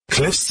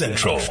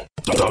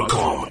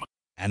CliffCentral.com.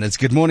 And it's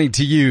good morning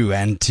to you,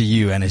 and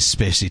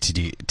especially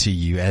to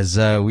you as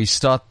we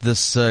start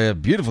this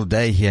beautiful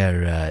day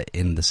here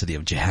in the city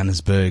of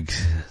Johannesburg.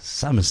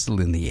 Summer's still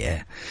in the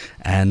air,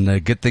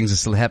 and good things are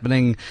still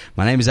happening.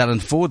 My name is Alan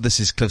Ford. This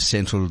is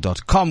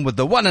CliffCentral.com with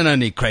the one and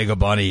only Craig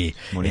Urbani.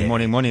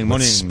 Morning.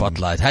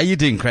 Spotlight. How you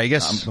doing, Craig?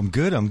 I'm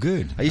good.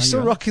 Are you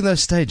still rocking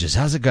those stages?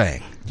 How's it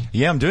going?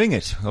 Yeah, I'm doing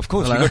it. Of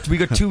course, we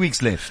got 2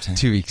 weeks left.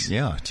 2 weeks.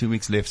 Yeah, 2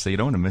 weeks left. So you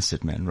don't want to miss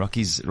it, man.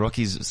 Rocky's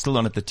still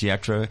on at the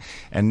Teatro,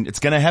 and it's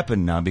going to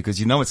happen now because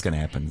you know it's going to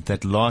happen.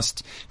 That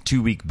last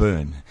 2 week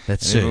burn.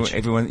 That surge.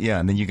 Everyone,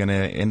 and then you're going to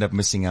end up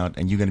missing out,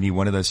 and you're going to be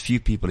one of those few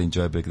people in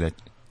Joburg that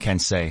can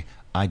say,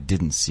 I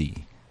didn't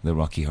see the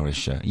Rocky Horror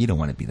Show. You don't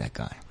want to be that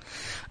guy.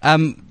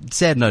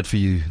 Sad note for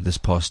you this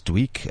past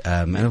week.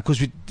 And of course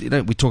we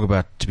talk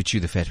about, to be true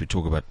the fat, we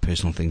talk about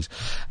personal things.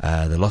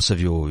 The loss of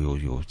your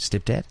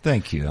stepdad.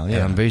 Thank you.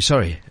 Yeah. I'm very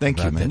sorry.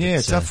 Thank you, man. That.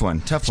 Yeah, tough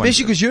one.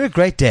 Especially because you're a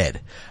great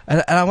dad.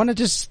 And I want to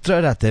just throw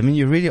it out there. I mean,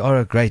 you really are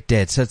a great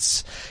dad. So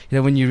it's,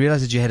 when you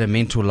realize that you had a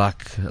mentor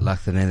like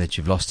the man that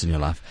you've lost in your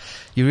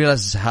life, you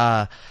realize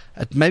how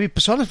it maybe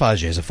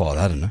personifies you as a father.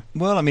 I don't know.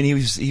 Well, I mean,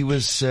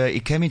 he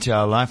came into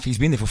our life. He's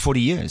been there for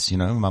 40 years.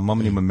 My mom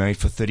and him were married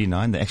for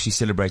 39. They actually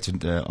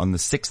celebrated on the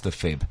 6th of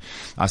Feb.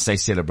 I say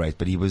celebrate,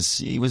 but he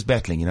was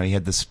battling. He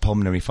had this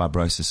pulmonary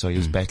fibrosis, so he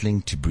was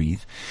battling to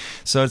breathe.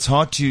 So it's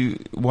hard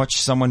to watch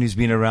someone who's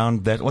been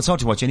around that. Well, it's hard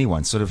to watch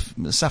anyone sort of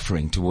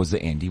suffering towards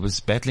the end. He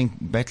was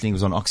battling. He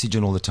was on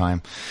oxygen all the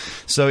time.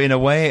 So in a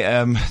way,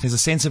 there's a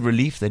sense of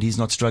relief that he's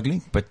not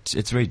struggling, but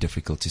it's very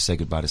difficult to say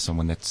goodbye to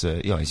someone that's,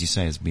 as you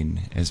say, has been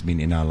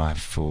in our life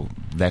for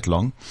that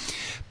long.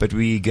 But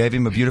we gave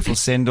him a beautiful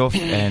send-off,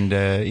 and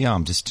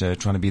I'm just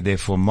trying to be there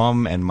for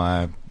mom and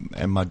my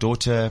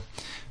daughter.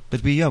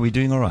 But we're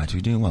doing all right.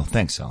 We're doing well.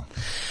 Thanks, Al.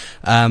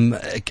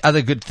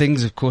 Other good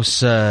things, of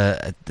course,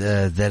 that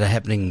are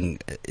happening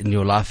in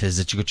your life is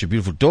that you got your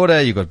beautiful daughter,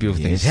 you got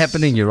beautiful things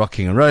happening, you're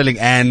rocking and rolling,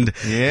 and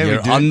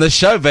you're on the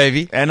show,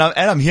 baby. And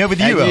I'm here with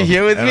you, Al. You're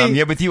here with me. I'm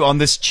here with you on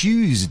this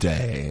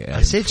Tuesday.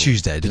 I said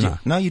Tuesday, didn't I?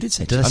 No, you did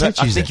say Tuesday. I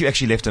think you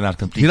actually left it out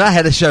completely. I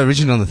had a show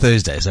originally on the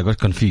Thursday, so I got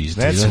confused.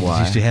 That's why.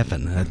 It used to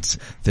happen. It's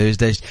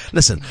Thursdays.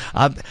 Listen,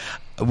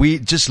 we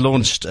just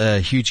launched a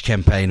huge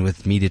campaign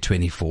with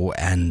Media24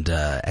 and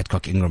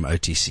Adcock Ingram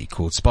OTC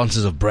called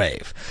Sponsors of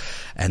Brave.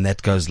 And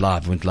that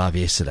went live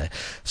yesterday.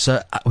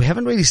 So we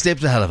haven't really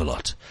slept a hell of a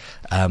lot.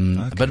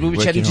 But we'll be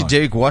chatting to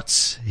Jarryd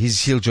Watts.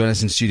 He'll join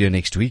us in studio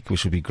next week,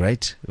 which will be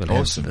great. We'll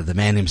awesome. have the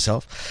man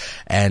himself.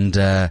 And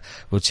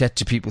we'll chat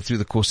to people through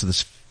the course of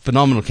this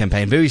phenomenal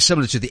campaign, very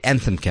similar to the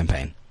Anthem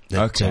campaign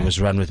that was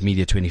run with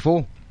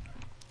Media24.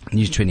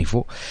 News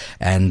 24,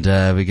 and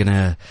we're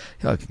gonna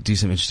do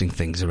some interesting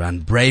things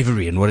around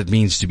bravery and what it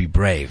means to be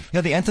brave.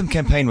 Yeah, the Anthem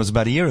campaign was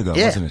about a year ago,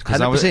 wasn't it?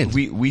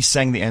 100%. We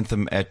sang the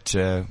Anthem at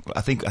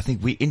I think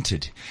we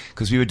entered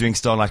because we were doing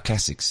Starlight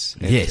Classics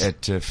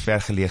at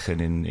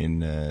Vergelegen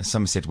in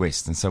Somerset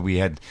West, and so we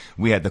had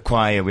the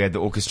choir, we had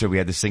the orchestra, we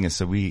had the singers,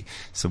 so we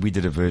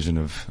did a version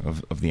of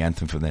the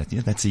Anthem for that.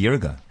 Yeah, that's a year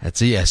ago.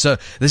 That's a year. So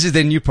this is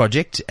their new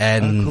project,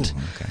 and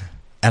cool. Okay.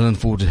 Alan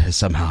Ford has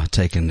somehow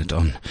taken it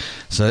on.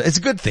 So it's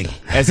a good thing.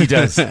 As he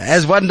does.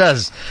 As one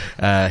does.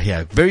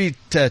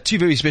 Two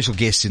very special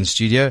guests in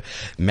studio.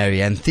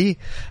 Marianthe,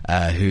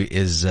 who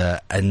is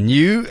a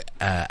new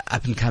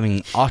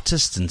up-and-coming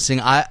artist and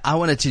singer. I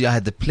want to tell you, I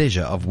had the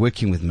pleasure of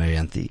working with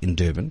Marianthe in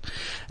Durban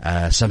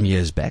some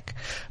years back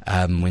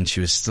when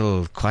she was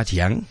still quite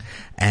young.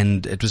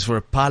 And it was for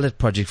a pilot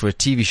project for a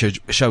TV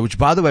show, which,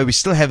 by the way, we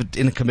still have it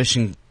in a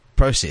commission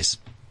process.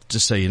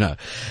 Just so you know.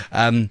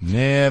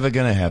 Never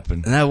gonna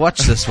happen. No, watch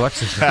this. Watch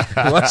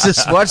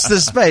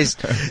this space.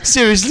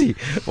 Seriously,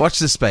 watch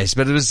this space.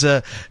 But it was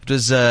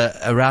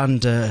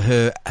around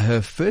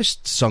her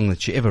first song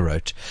that she ever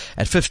wrote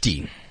at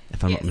 15.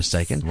 If I'm not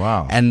mistaken.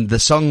 Wow. And the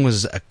song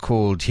was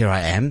called Here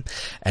I Am,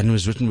 and it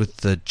was written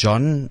with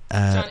John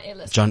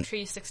Ellis from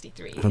Tree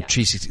 63. From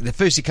Tree 63.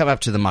 First you come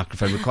up to the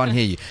microphone. We can't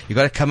hear you. You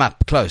got to come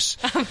up close.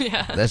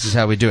 This is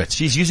how we do it.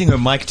 She's using her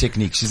mic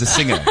technique. She's a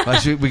singer.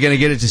 We're going to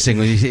get her to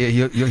sing.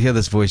 You'll hear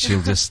this voice.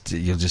 You'll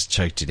just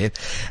choke to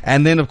death.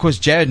 And then, of course,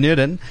 Jarryd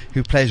Nurden,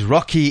 who plays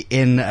Rocky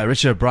in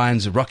Richard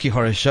O'Brien's Rocky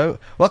Horror Show.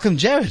 Welcome,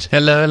 Jarryd.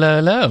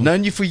 Hello.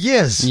 Known you for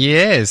years.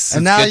 Yes.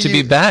 It's good to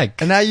be back.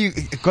 And now you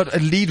got a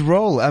lead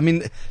role. I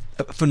mean,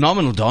 a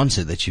phenomenal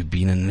dancer that you've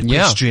been, an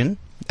equestrian.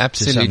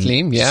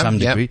 Absolutely. To some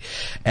degree.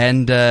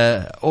 And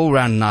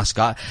all-round nice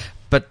guy.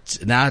 But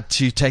now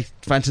to take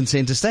front and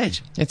center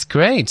stage. It's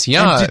great,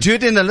 yeah. And to do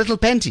it in a little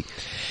panty.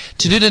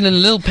 To do it in a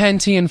little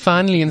panty and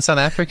finally in South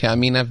Africa. I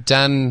mean, I've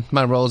done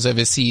my roles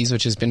overseas,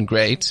 which has been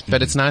great,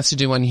 but it's nice to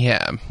do one here,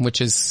 which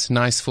is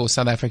nice for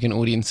South African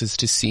audiences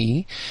to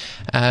see.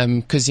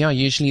 Cause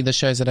usually the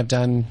shows that I've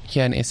done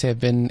here in SA have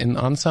been in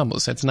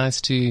ensembles, so it's nice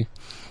to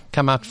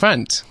come out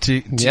front.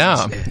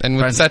 And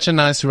with such a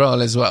nice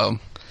role as well.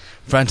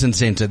 front and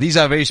center. These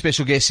are very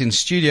special guests in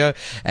studio,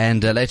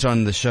 and later on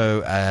in the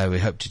show, we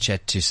hope to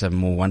chat to some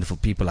more wonderful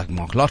people like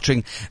Mark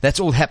Lottering. That's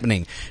all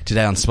happening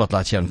today on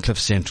Spotlight here on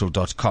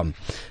cliffcentral.com.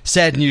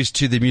 Sad news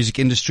to the music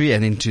industry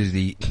and into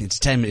the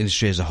entertainment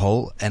industry as a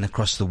whole and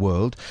across the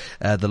world.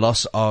 The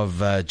loss of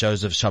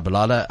Joseph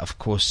Shabalala, of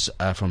course,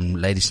 from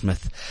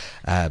Ladysmith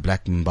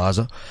Black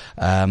Mambazo.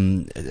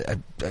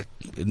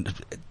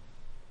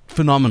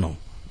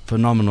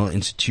 Phenomenal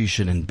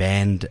institution and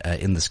band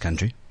in this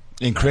country.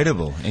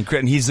 Incredible.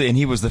 And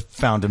he was the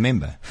founder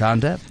member.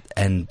 Founder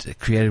and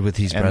created with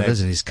his brothers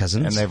and his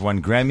cousins. And they've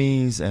won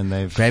Grammys and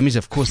they've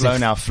of course,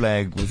 flown our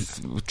flag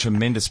with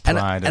tremendous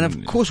pride. And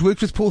of course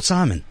worked with Paul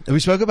Simon. We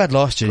spoke about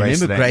last year.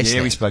 Remember Graceland?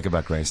 Yeah, we spook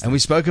about Graceland. And we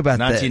spoke about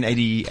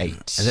 1988. I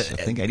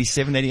think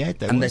 87, 88.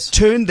 They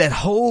turned the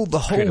whole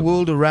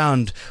world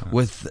around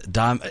with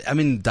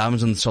diamonds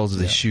on the soles of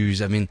their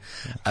shoes. I mean,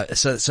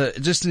 so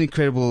just an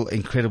incredible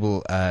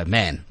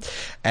man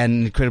and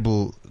an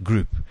incredible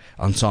group.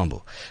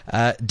 Ensemble.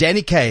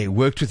 Danny Kaye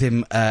worked with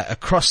him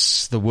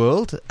across the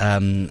world.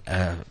 Danny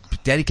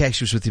Kaye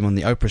actually was with him on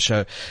the Oprah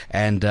show,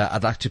 and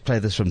I'd like to play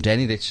this from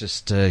Danny. Let's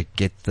just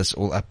get this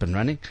all up and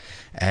running.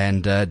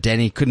 And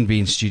Danny couldn't be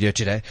in studio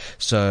today,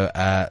 so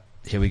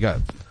here we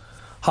go.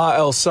 Hi,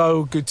 El.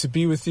 So good to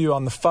be with you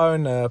on the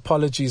phone.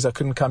 Apologies I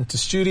couldn't come to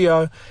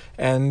studio.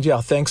 And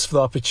thanks for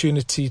the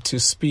opportunity to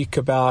speak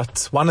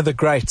about one of the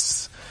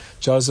greats,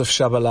 Joseph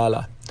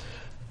Shabalala.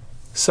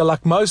 So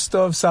like most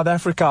of South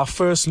Africa, I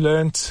first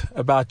learnt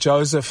about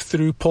Joseph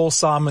through Paul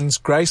Simon's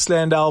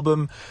Graceland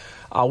album.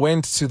 I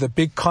went to the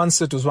big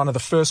concert. It was one of the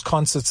first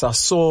concerts I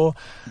saw.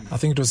 I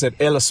think it was at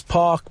Ellis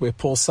Park where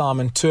Paul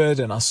Simon toured,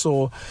 and I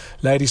saw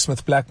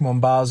Ladysmith Black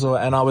Mambazo,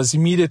 and I was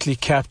immediately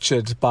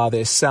captured by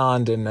their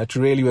sound, and it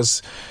really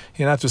was,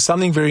 it was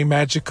something very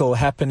magical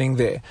happening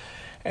there.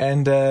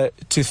 And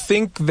to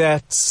think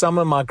that some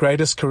of my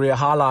greatest career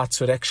highlights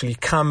would actually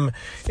come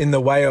in the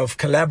way of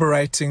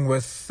collaborating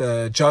with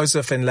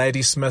Joseph and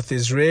Ladysmith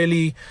is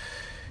really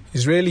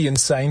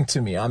insane to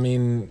me. I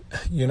mean,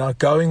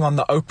 going on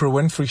the Oprah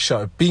Winfrey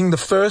show, being the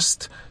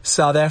first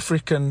South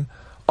African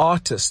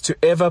artist to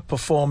ever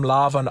perform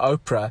live on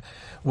Oprah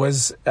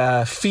was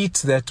a feat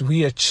that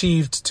we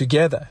achieved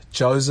together,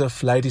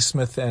 Joseph,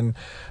 Ladysmith, and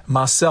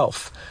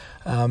myself.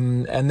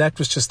 And that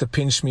was just a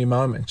pinch me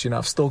moment.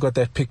 I've still got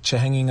that picture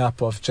hanging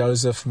up of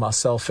Joseph,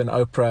 myself, and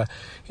Oprah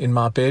in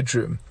my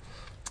bedroom.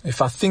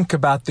 If I think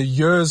about the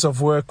years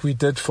of work we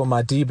did for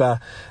Madiba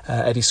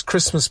at his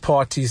Christmas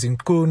parties in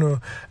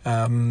Kunu,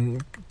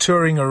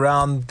 touring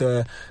around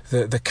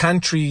the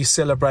country,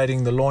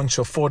 celebrating the launch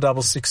of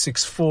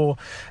 46664,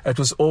 it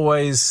was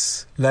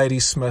always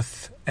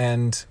Ladysmith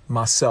and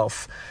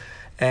myself.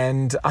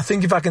 And I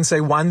think if I can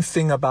say one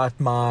thing about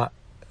my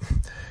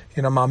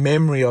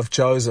memory of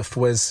Joseph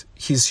was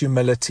his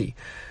humility.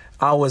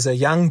 I was a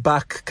young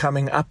buck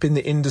coming up in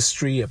the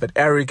industry, a bit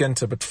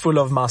arrogant, a bit full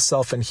of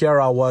myself, and here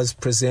I was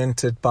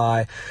presented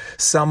by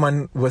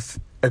someone with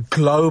a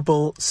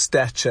global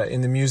stature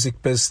in the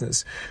music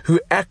business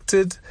who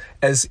acted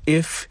as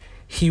if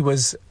he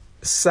was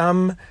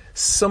some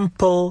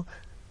simple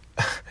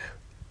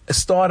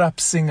startup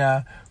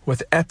singer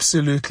with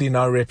absolutely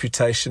no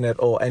reputation at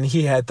all. And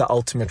he had the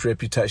ultimate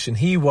reputation.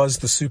 He was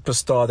the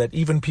superstar that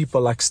even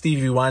people like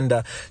Stevie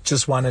Wonder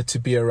just wanted to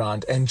be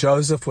around. And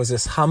Joseph was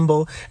as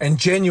humble and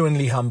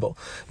genuinely humble.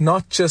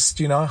 Not just,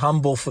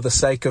 humble for the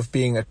sake of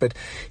being it, but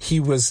he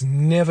was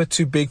never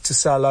too big to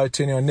say hello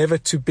to anyone, never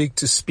too big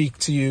to speak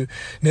to you,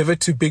 never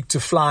too big to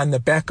fly in the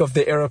back of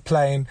the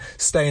aeroplane,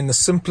 stay in the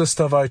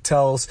simplest of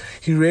hotels.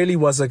 He really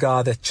was a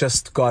guy that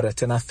just got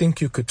it. And I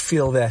think you could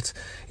feel that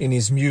in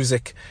his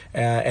music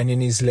and in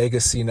his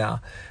legacy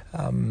now.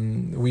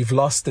 We've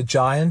lost a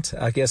giant.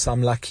 I guess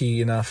I'm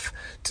lucky enough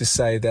to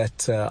say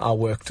that I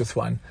worked with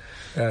one.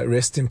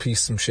 Rest in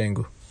peace,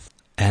 Mshengu.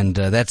 And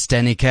that's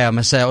Danny Kaye. I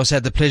must say, I also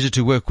had the pleasure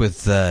to work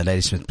with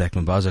Ladysmith Black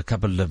Mambazo a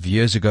couple of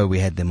years ago. We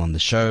had them on the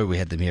show. We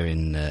had them here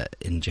in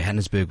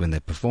Johannesburg when they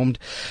performed.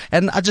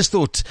 And I just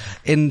thought,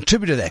 in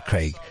tribute to that,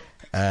 Craig,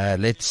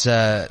 let's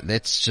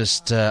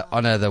just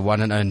honor the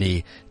one and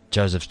only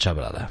Joseph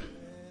Shabalala.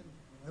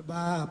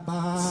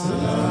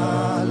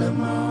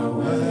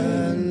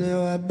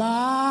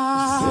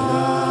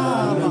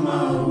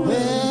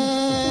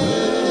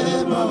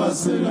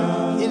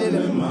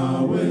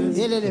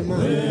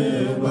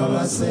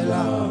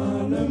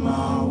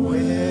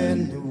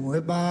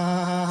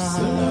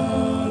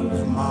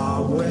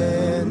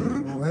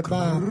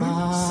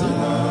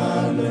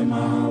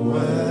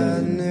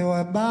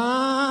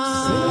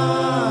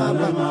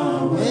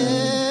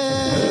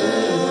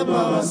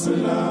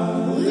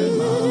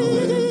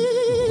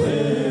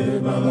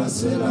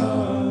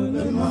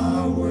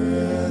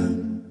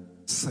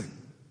 Sing.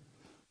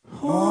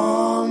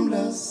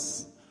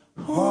 Homeless,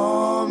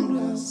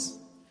 homeless,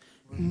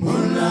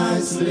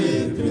 moonlight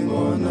sleeping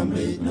on a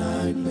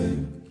midnight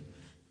lake.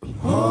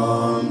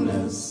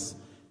 Homeless,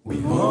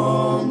 we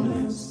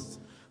homeless,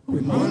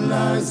 we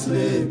moonlight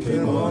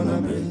sleeping on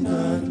a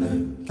midnight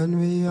lake. And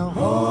we are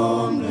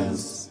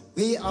homeless,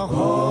 we are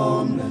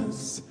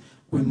homeless,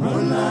 with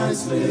moonlight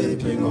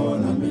sleeping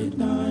on a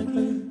midnight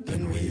lake.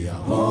 And we are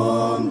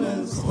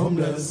homeless,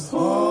 homeless,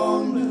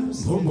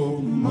 homeless. Boom,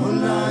 boom,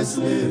 moonlight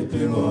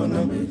sleeping on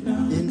a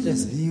midnight lake.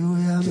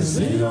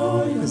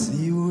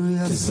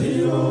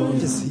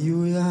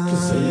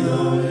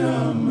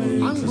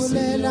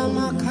 Angulela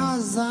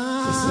makaza,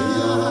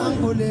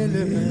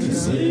 angulele mina.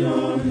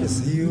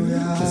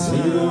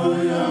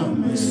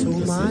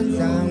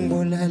 Sumandla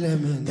angulele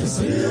mina.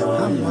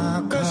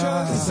 Amakaza,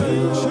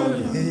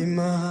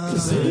 ema.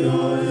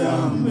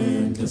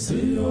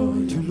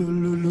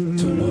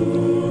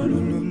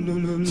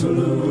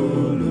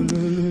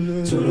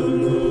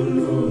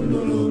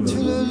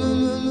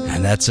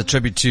 And that's a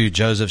tribute to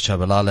Joseph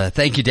Shabalala.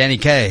 Thank you, Danny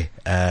Kay,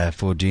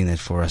 for doing that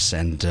for us.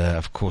 And,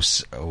 of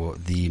course,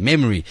 the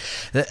memory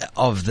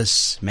of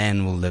this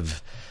man will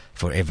live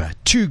forever.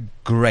 Two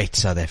great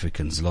South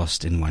Africans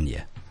lost in 1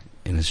 year,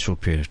 in a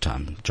short period of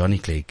time. Johnny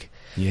Clegg.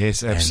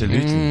 Yes,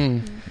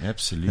 absolutely.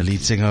 Absolutely. The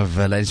lead singer of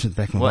Ladysmith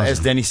Black Mambazo. Well,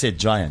 as Danny said,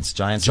 giants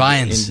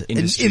in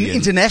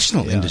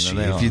international industry.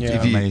 If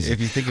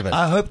you think about it,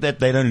 I hope that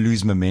they don't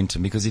lose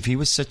momentum, because if he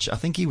was I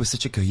think he was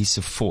such a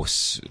cohesive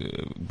force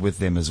with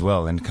them as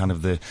well, and kind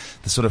of the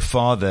sort of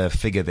father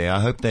figure there. I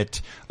hope that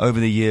over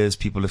the years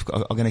people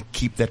are going to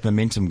keep that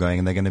momentum going,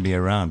 and they're going to be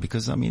around,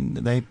 because I mean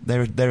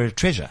they're a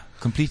treasure.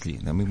 Completely.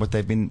 I mean, what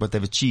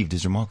they've achieved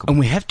is remarkable. And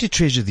we have to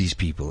treasure these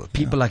people.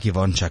 People like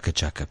Yvonne Chaka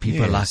Chaka.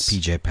 People like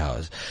PJ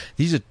Powers.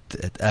 These are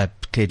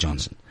Claire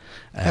Johnson.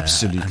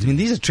 Absolutely. I mean,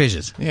 these are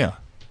treasures. Yeah.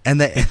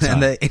 And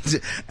they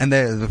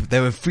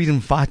were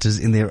freedom fighters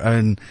in their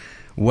own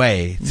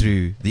way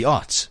through the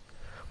arts,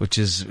 which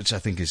I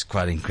think is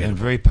quite incredible. And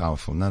very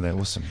powerful. No, they're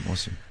awesome.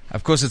 Awesome.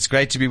 Of course, it's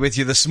great to be with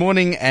you this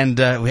morning, and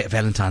we have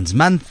Valentine's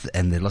month,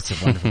 and there are lots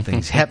of wonderful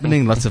things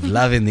happening, lots of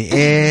love in the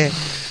air.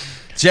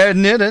 Jarryd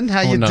Nurden, how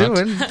you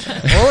doing?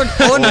 Or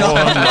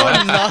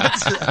not.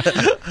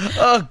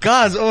 Oh,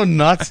 guys, or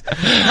not.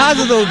 How's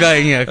it all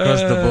going here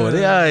across the board?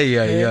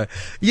 Yeah.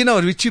 You know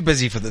what? We're too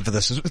busy for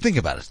this. Think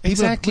about it.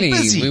 Exactly.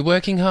 We're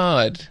working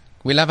hard.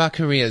 We love our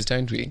careers,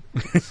 don't we?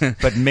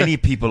 But many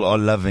people are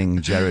loving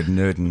Jarryd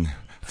Nurden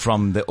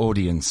from the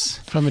audience.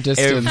 From a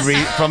distance.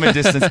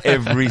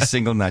 Every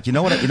single night. You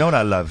know what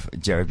I love,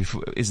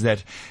 Jarryd, is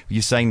that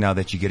you're saying now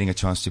that you're getting a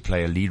chance to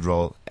play a lead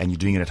role and you're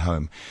doing it at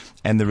home.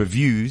 And the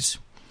reviews,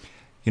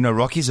 you know,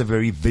 Rocky's a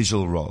very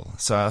visual role.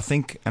 So I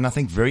think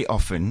very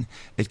often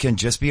it can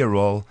just be a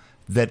role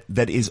that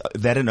is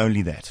that and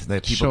only that.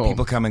 That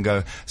people come and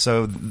go.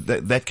 So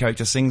that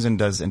character sings and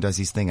does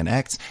his thing and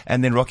acts,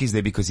 and then Rocky's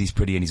there because he's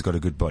pretty and he's got a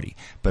good body.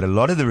 But a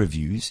lot of the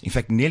reviews, in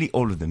fact, nearly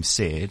all of them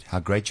said how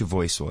great your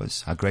voice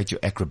was, how great your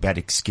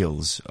acrobatic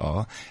skills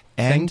are.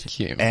 Thank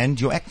you. And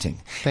your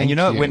acting. And you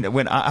know,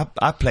 when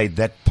I played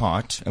that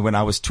part when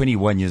I was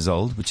 21 years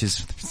old, which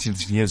is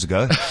years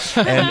ago,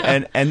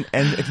 and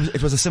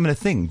it was a similar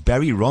thing.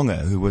 Barry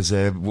Ronger, who was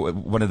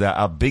one of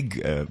our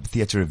big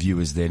theatre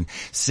reviewers then,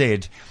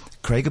 said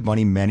Craig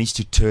Urbani managed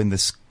to turn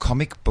this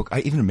comic book, I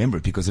even remember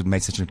it because it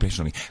made such an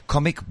impression on me,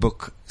 comic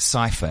book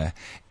cipher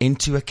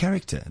into a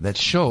character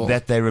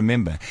that they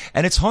remember.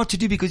 And it's hard to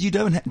do because you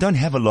don't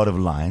have a lot of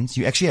lines.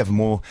 You actually have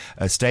more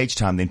stage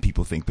time than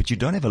people think, but you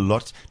don't have a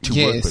lot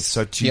to work with.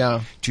 So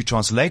to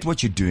translate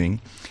what you're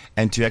doing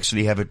and to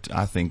actually have it,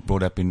 I think,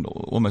 brought up in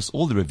almost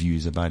all the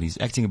reviews about his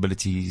acting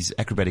ability, his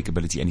acrobatic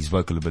ability, and his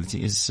vocal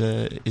ability is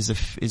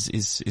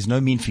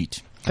no mean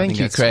feat. Thank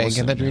you, Craig, awesome,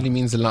 and that really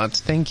means a lot.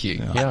 Thank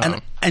you. Yeah.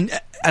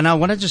 And I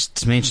want to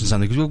just mention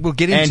something because we'll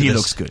get into this. And he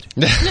looks good.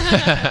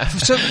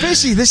 So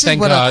firstly, this is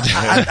what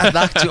I'd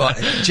like to.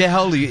 Jay,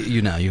 how old are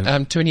you now?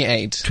 I'm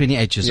 28.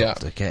 28 years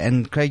old. Okay,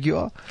 and Craig, you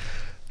are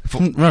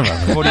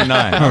 49.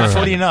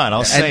 49.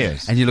 I'll say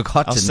it. And you look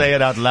hot. I'll say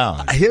it out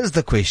loud. Here's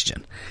the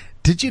question.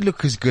 Did you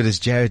look as good as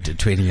Jarryd did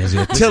 20 years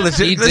ago?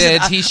 He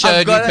did. He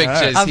showed me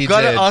pictures. I've got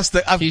to ask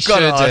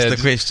the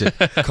question.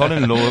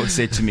 Colin Law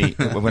said to me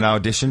when I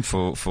auditioned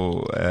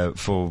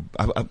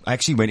I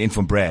actually went in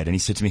from Brad, and he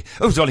said to me,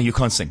 "Oh, darling, you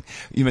can't sing.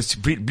 You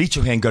must bleach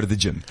your hair and go to the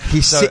gym."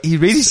 He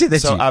really said that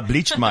to you? So I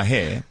bleached my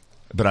hair.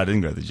 But I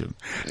didn't go to the gym.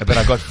 But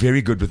I got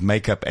very good with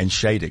makeup and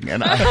shading.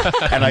 And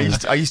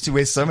I used to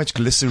wear so much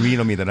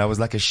glycerine on me that I was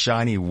like a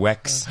shiny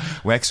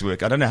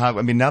waxwork. I don't know how,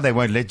 I mean, now they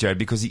won't let Jarryd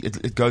because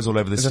it goes all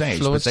over the stage.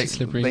 But they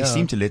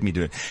seem to let me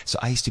do it. So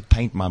I used to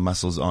paint my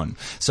muscles on.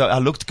 So I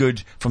looked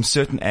good from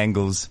certain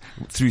angles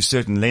through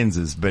certain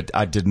lenses, but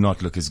I did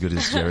not look as good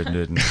as Jarryd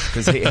Nurden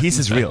because his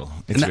is real.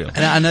 It's real.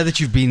 And I know that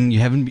you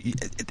haven't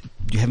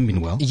been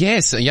well.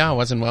 Yes. Yeah. I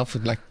wasn't well for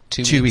like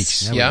 2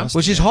 weeks. Yeah.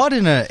 Which is hard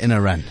in a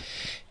run.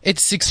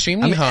 It's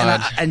extremely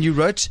hard. And you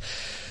wrote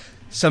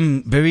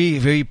some very,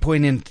 very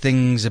poignant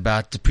things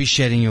about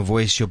appreciating your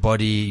voice, your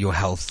body, your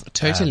health.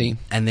 Totally.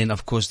 And then,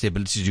 of course, the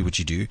ability to do what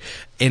you do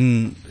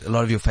in a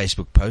lot of your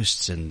Facebook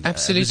posts. And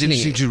absolutely. It was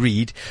interesting to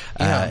read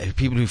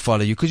people who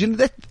follow you. Because, you know,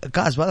 that,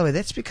 guys, by the way,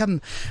 that's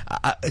become,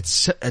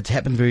 it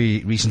happened very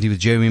recently with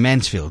Jeremy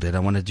Mansfield. And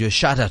I want to do a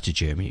shout out to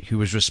Jeremy, who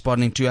was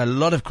responding to a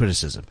lot of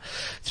criticism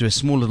through a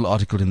small little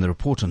article in the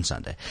Report on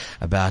Sunday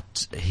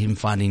about him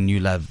finding new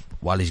love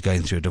while he's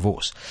going through a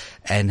divorce,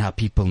 and how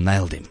people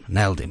nailed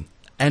him.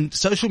 And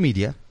social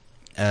media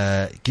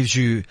gives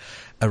you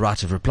a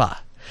right of reply.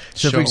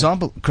 So, Sure. for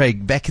example,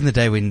 Craig, back in the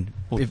day when,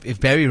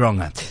 if Barry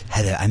Wronger,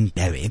 hello, I'm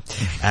Barry,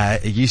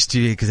 used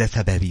to, because that's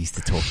how Barry used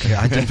to talk.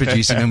 I did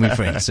produce him and we're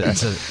friends.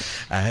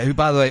 Who,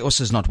 by the way,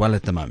 also is not well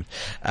at the moment.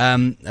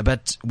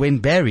 But when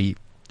Barry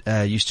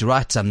used to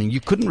write something,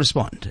 you couldn't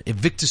respond. If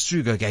Victor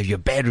Strugo gave you a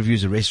bad review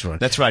as a restaurant,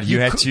 That's right.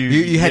 You had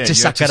to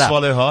suck it up.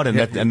 swallow hard,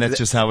 and that's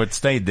just how it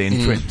stayed there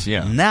in print.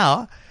 Yeah.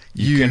 Now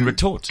You can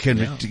retort.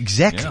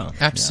 Exactly. Yeah.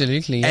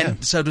 Absolutely, yeah.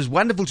 And so it was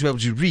wonderful to be able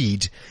to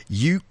read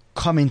you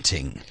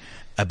commenting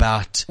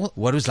about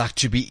what it was like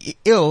to be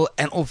ill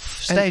and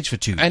off stage for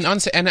 2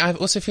 weeks. And I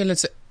also feel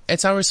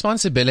it's our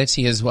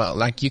responsibility as well.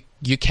 Like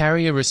you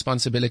carry a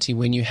responsibility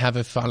when you have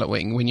a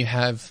following, when you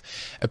have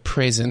a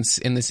presence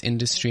in this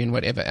industry and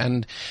whatever.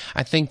 And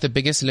I think the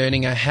biggest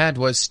learning I had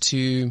was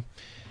to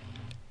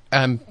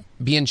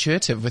be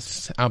intuitive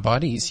with our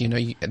bodies. You know,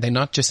 they're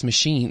not just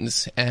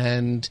machines.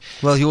 And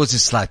Well, yours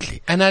is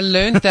slightly. I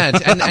learned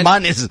that. And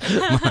Mine is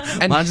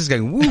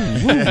going woo,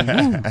 woo,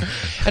 woo.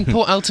 and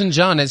poor Elton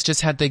John has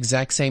just had the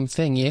exact same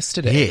thing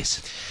yesterday.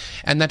 Yes.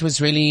 And that was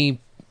really,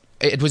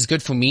 it was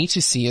good for me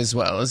to see as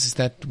well, is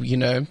that, you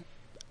know,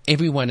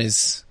 everyone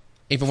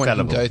Fallible.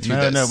 can go through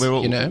this. No, we're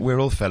all, you know? we're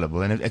all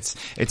fallible, and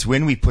it's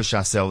when we push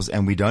ourselves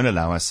and we don't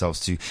allow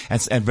ourselves to,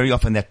 and very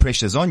often that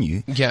pressure's on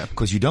you, Yeah.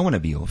 because you don't want to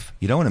be off,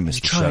 you don't want to miss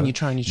the show, you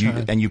try,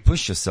 and you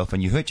push yourself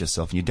and you hurt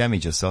yourself and you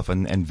damage yourself,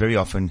 and very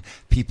often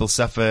people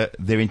suffer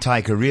their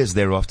entire careers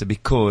thereafter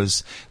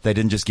because they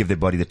didn't just give their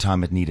body the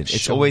time it needed.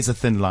 It's always a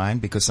thin line,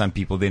 because some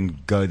people then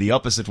go the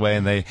opposite way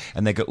and they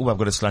go, oh, I've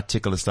got a slight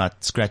tickle, a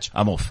slight scratch,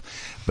 I'm off.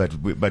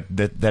 But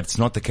that's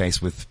not the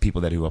case with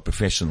people who are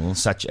professional,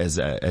 such as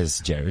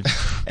Jarryd,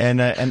 and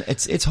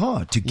it's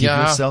hard to give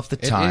yourself the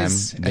time.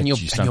 And your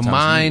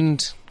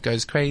mind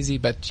goes crazy,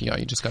 but you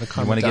just got to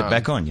calm you want it to down. get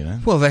back on, you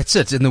know. Well, that's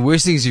it. And the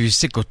worst thing is if you're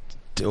sick or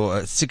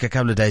sick a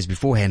couple of days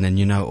beforehand, and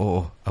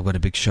I've got a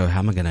big show. How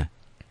am I gonna?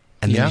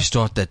 And then you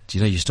start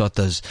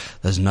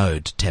those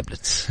node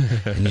tablets,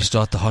 and you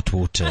start the hot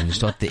water, and you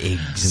start the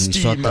eggs, and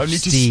you start the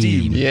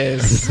steam.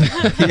 Yes.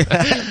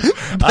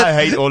 I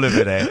hate all of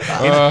it.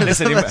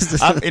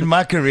 In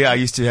my career, I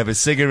used to have a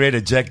cigarette,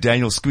 a Jack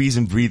Daniel, squeeze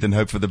and breathe and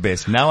hope for the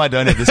best. Now I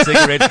don't have the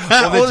cigarette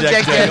or the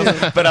Jack Daniel,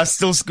 but I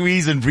still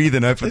squeeze and breathe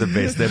and hope for the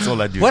best. That's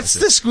all I do. What's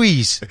the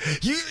squeeze?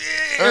 You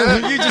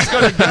just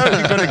gotta go.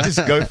 You gotta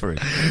just go for it.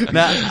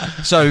 Now,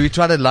 so we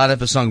try to line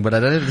up a song, but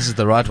I don't know if this is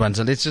the right one.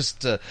 So let's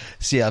just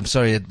see. I'm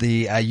sorry,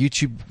 the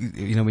YouTube.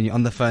 When you're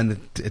on the phone,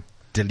 it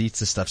deletes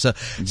the stuff. So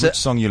which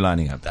song you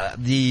lining up?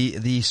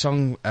 The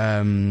song.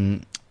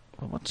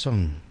 What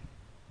song?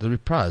 The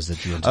reprise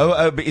that you want.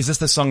 But is this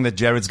the song that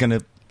Jarrod's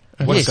gonna?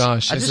 Yes.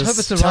 Gosh, I just hope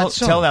it's the right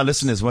song. Tell our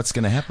listeners what's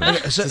going to happen.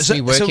 Okay, It's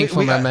me working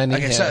for my money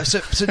here. So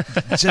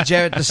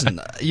Jarryd, listen,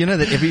 you know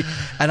that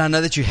and I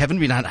know that you haven't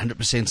been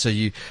 100%, so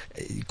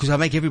because I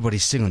make everybody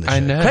sing on the show.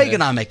 I know. Craig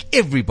and I make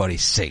everybody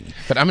sing.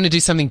 But I'm going to do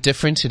something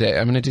different today.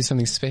 I'm going to do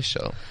something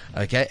special.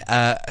 Okay,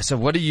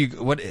 so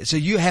so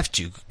you have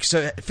to.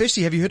 So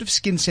firstly, have you heard of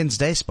Skin Sense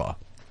Day Spa?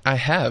 I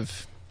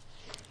have.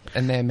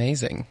 And they're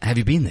amazing. Have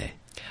you been there?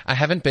 I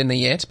haven't been there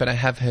yet, but I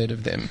have heard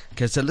of them.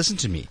 Okay, so listen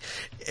to me.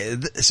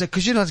 So,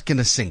 because you're not going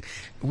to sing,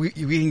 we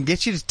can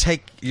get you to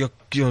take your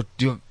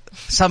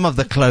some of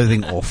the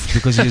clothing off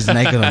because you're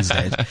naked on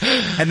stage,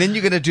 and then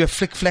you're going to do a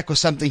flick flack or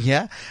something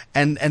here,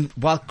 and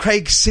while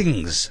Craig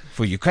sings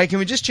for you. Craig, can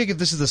we just check if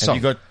this is the song?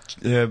 Have you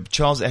got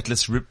Charles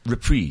Atlas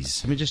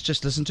reprise? Let me just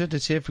listen to it.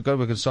 Let's hear. If we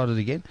can start it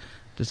again.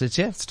 Let's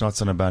hear. It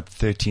starts on about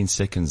 13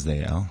 seconds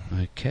there, Al.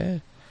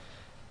 Okay.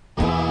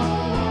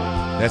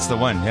 That's the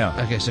one,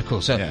 yeah. Okay, so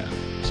cool. So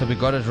we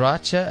got it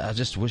right here. I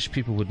just wish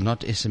people would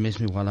not SMS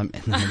me while I'm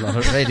in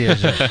the radio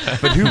show.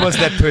 But who was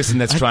that person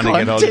that's trying to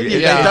get hold of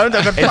you?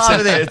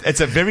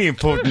 It's a very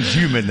important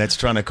human that's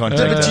trying to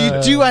contact you.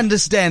 But you do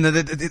understand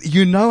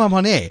that I'm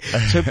on air.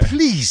 So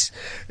please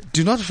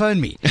do not phone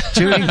me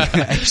during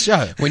a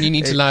show. When you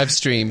need to live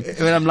stream.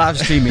 When I'm live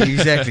streaming,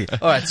 exactly.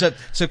 All right,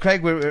 so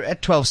Craig, we're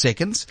at 12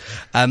 seconds.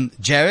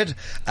 Jarryd,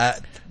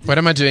 what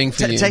am I doing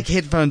for you? Take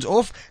headphones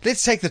off.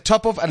 Let's take the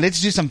top off and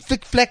let's do some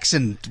flick flacks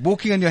and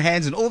walking on your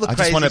hands and all the crazy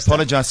stuff. I just want to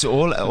apologize to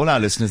all our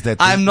listeners that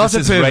this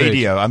is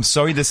radio. I'm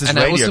sorry, this is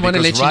radio. And I also want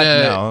to let you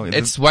know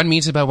it's 1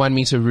 meter by 1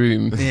 meter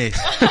room. Yes.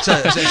 So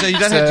you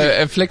don't have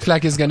to. A flick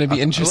flack is going to be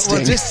interesting.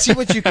 Well, just see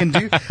what you can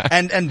do.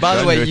 And by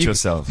the way, you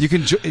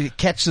can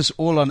catch this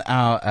all on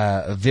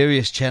our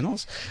various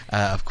channels,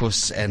 of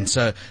course. And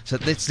so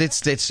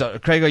let's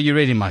start. Craig, are you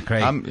ready, Mike?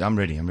 Craig, I'm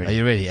ready. Are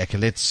you ready? Okay,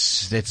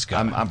 let's go.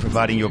 I'm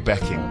providing your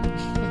backing.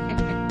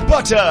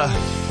 Butter,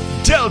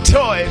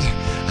 deltoid,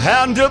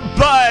 and a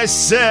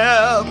bicep,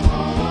 a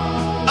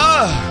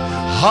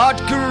hot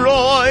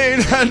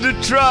groin and a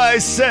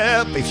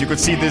tricep. If you could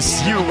see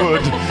this, you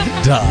would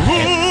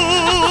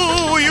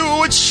die. Ooh, you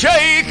would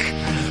shake.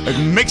 It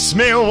makes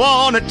me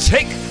want to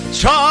take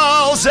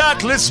Charles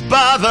Atlas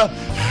by the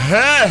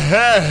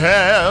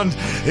hand.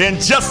 In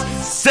just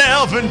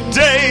 7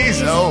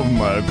 days, oh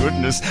my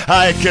goodness,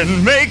 I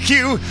can make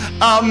you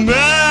a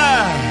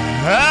man.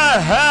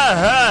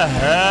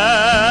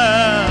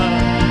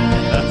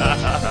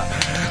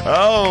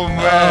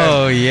 man.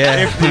 Oh,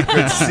 yeah. If you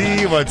could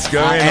see what's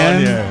going on I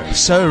here. am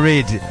so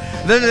red.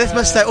 No, that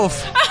must stay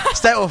off.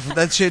 Stay off.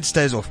 That shirt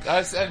stays off.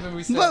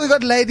 Well, we've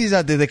got ladies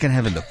out there that can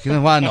have a look. You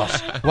know, why not?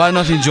 Why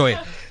not enjoy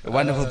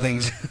wonderful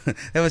things?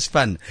 That was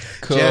fun.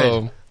 Cool.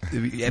 Jarryd,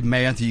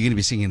 Marianthe, you're going to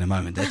be singing in a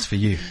moment. That's for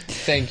you.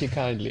 Thank you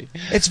kindly.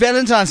 It's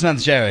Valentine's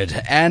month,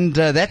 Jarryd, and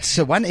that's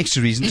one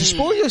extra reason to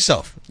spoil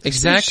yourself.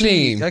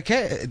 Exactly.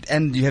 Okay,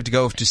 and you have to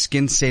go off to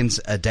Skin Sense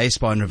Day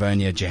Spa in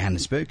Rivonia,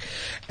 Johannesburg.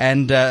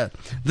 And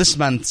this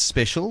month's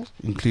special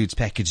includes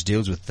package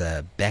deals with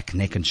back,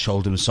 neck and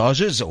shoulder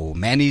massages, or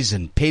manis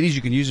and pedis.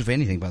 You can use it for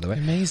anything, by the way.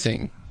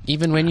 Amazing.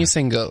 Even when you're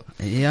single.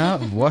 Yeah,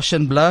 wash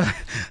and blow. You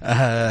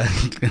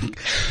can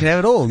have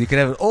it all. You can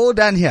have it all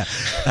done here.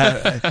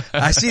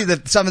 I see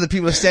that some of the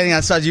people are standing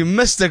outside. You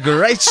missed a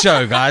great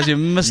show, guys. You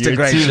missed a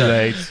great show.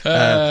 Late.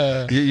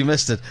 You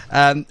missed it.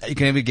 You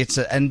can even get,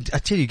 and I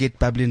tell you, get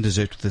bubbly and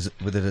dessert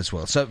with it as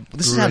well. So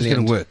this is how it's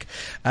going to work.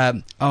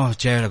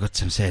 Jarryd, I've got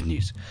some sad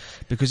news.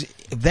 Because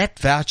that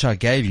voucher I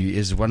gave you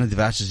is one of the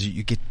vouchers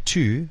you get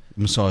 2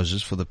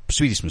 massages for the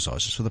Swedish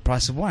massages for the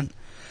price of 1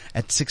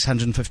 at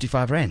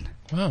 655 Rand.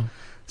 Wow.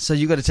 So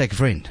you got to take a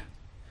friend.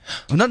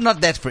 Well,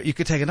 not that friend. You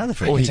could take another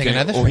friend. Or he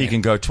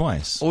can go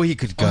twice. Or he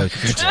could go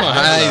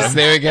Nice.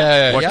 There we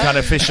go. What kind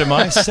of fish am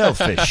I?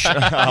 Selfish.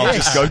 I'll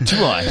just go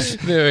twice.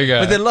 There we go.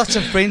 But there are lots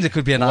of friends. It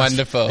could be a nice,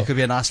 Wonderful. It could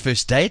be a nice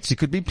first date. It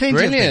could be plenty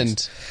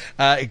Brilliant.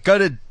 of things. Go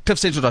to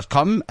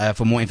cliffcentral.com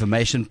for more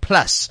information,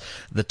 plus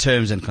the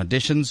terms and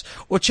conditions,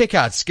 or check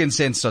out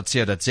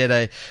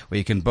skinsense.co.za, where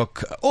you can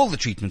book all the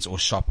treatments or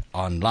shop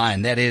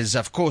online. That is,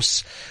 of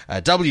course,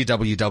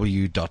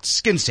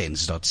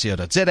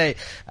 www.skinsense.co.za.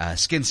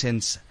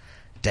 Skinsense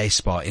Day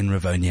Spa in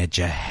Rivonia,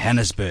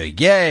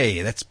 Johannesburg.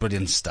 Yay! That's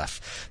brilliant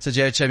stuff. So,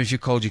 Jarryd, shame if you're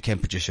cold, you can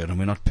put your shirt on.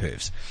 We're not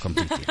pervs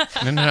completely.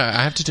 No,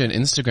 I have to do an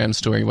Instagram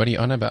story. What are you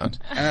on about?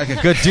 Okay,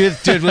 good. Do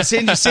it. We'll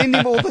send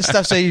him all the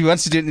stuff so he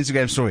wants to do an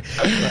Instagram story.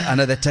 I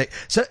know that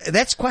so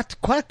that's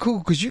quite cool,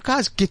 because you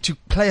guys get to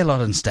play a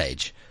lot on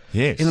stage.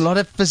 Yes. In a lot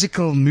of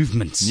physical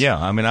movements. Yeah,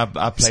 I mean,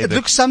 I play It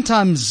looks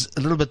sometimes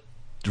a little bit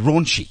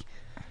raunchy.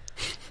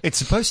 It's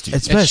supposed to.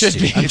 It's supposed should to.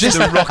 be. It's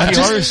the Rocky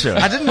Horror Show.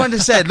 I didn't want to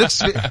say it.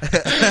 Looks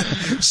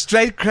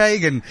straight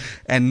Craig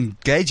and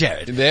gay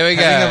Jarryd. There we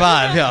go. Having a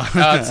vibe, yeah.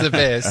 Oh, it's the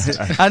best.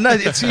 I know.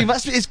 Is he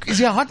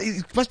hot?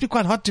 It must be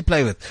quite hot to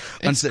play with.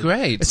 It's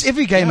great. It's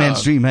every gay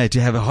man's dream,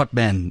 to have a hot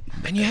man.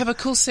 And you have a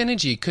cool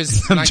synergy,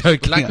 because I'm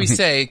joking, like we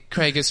say,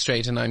 Craig is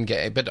straight and I'm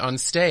gay, but on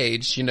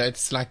stage,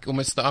 it's like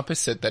almost the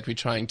opposite that we're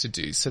trying to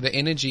do. So the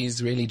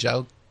energies really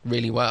gel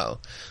really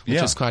well,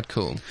 which is quite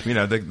cool. It's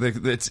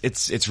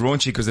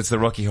raunchy because it's the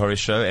Rocky Horror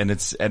Show, and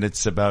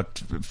it's about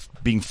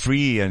being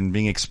free and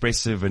being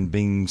expressive and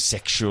being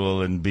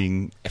sexual and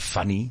being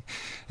funny.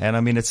 And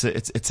I mean, it's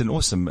an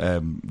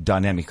awesome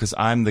dynamic, because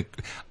I'm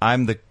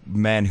the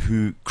man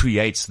who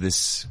creates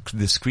this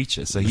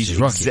creature. So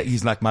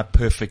he's like my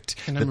perfect.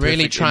 And I'm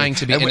really trying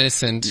to be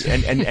innocent.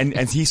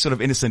 And he's sort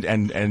of innocent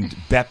and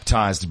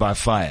baptized by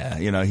fire.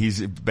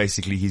 He's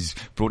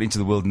brought into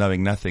the world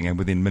knowing nothing, and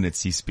within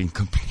minutes he's been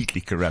completely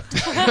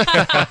corrupted.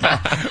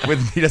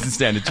 He doesn't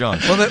stand a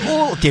chance. Well, they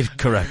all get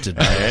corrupted.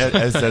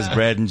 As does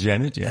Brad and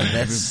Janet. Yeah,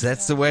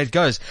 that's the way it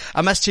goes.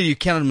 I must tell you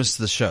cannot miss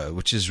the show,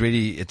 which is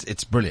really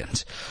it's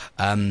brilliant.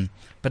 But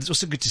it's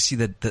also good to see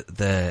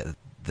the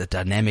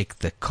dynamic,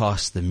 the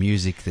cast, the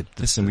music.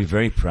 Listen, we're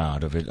very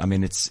proud of it. I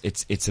mean,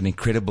 it's an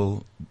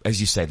incredible,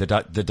 as you say, the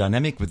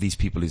dynamic with these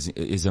people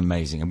is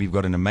amazing, and we've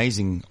got an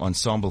amazing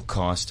ensemble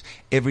cast.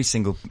 Every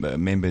single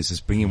member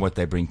is bringing what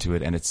they bring to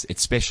it, and it's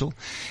special.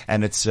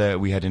 And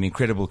we had an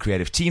incredible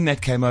creative team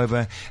that came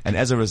over, and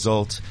as a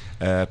result,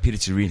 Peter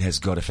Tureen has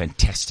got a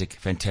fantastic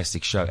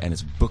show, and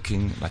it's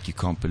booking like you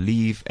can't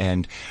believe.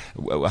 And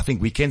I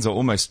think weekends are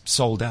almost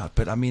sold out,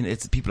 but I mean,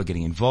 people are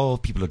getting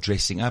involved, people are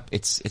dressing up.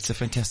 It's a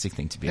fantastic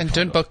thing to be a part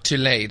don't of. book too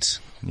late.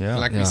 Yeah.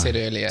 Like we said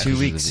earlier. 2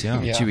 weeks,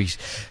 yeah. 2 weeks.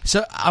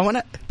 So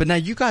but now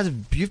you guys,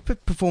 you've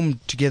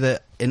performed together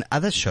in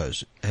other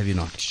shows, have you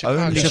not?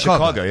 Only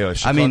Chicago, yeah.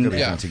 Chicago we've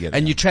done together.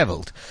 And you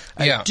travelled.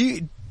 Yeah.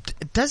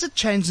 Does it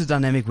change the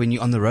dynamic when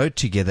you're on the road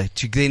together?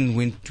 To then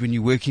when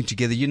you're working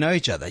together, you know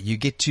each other. You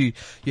get to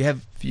you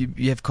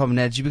have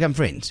commonality. You become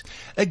friends.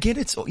 Again,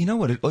 it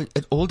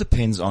all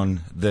depends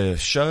on the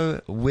show,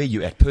 where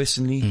you're at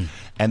personally,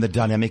 and the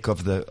dynamic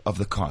of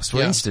the cast.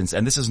 For instance,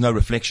 and this is no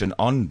reflection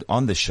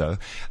on the show,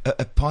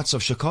 parts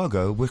of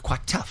Chicago were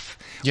quite tough.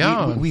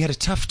 Yeah, we had a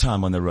tough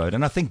time on the road,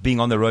 and I think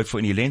being on the road for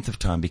any length of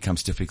time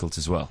becomes difficult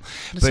as well.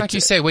 But like you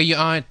say, where you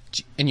are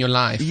in your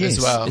life as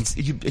well. It's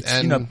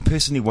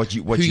personally what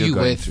you're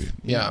going through.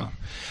 Yeah.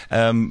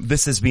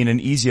 This has been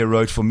an easier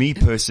road for me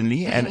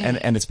personally,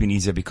 and it's been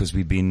easier because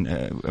we've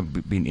been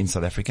been in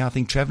South Africa. I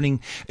think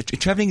traveling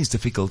is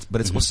difficult,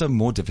 but it's also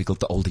more difficult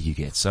the older you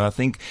get. So I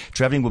think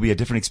traveling will be a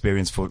different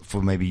experience for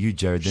maybe you,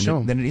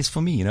 Jarryd, than it is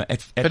for me.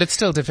 But it's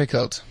still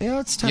difficult. Yeah,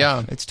 it's tough.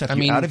 Yeah. It's tough. I You're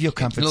mean, out of your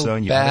comfort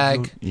zone.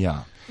 Bag.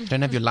 Yeah. You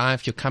don't have your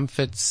life, your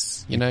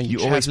comforts, you're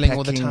always traveling packing,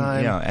 all the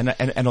time. Yeah,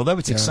 and although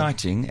it's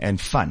exciting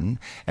and fun,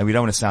 and we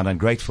don't want to sound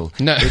ungrateful,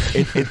 no.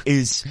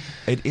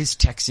 it is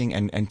taxing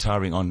and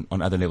tiring on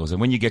other levels.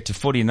 And when you get to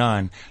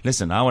 49,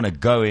 listen, I want to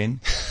go in,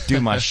 do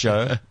my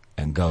show,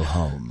 and go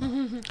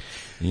home.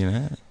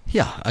 Yeah,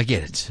 I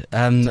get it.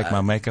 Take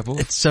my makeup off.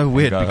 It's so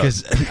weird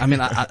because, I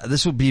mean,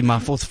 this will be my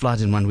 4th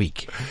flight in 1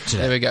 week.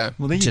 Today. There we go.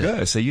 Well, there you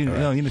go. So,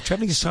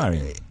 traveling is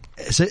tiring.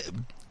 So,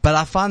 but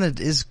I find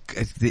there's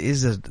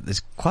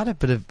quite a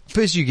bit of,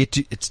 first you get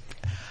to,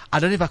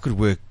 I don't know if I could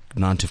work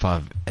 9 to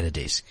 5 at a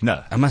desk.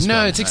 No. I must.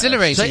 No, it's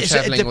exhilarating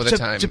traveling all the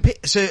time.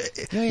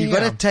 You've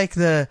got to take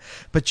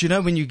but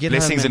when you get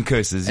blessings home and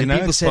curses, people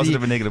it's say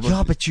positive and negative.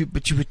 Yeah, but you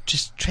were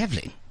just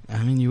traveling.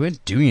 I mean, you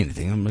weren't doing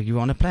anything. I'm like, you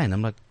were on a plane.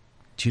 I'm like,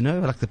 do you know,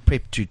 like the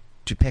prep to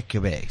pack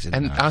your bags?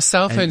 And our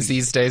cell phones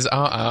these days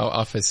are our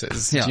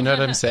offices. Yeah. Do you know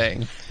what I'm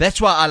saying? That's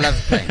why I love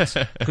planes.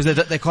 Because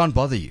they can't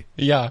bother you.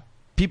 Yeah.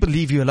 People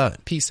leave you alone.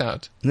 Peace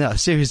out. No,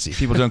 seriously.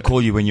 People don't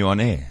call you when you're on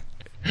air.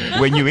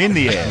 When you're in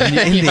the air.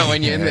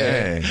 When you're in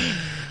there.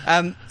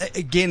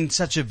 Again,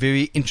 such a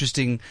very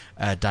interesting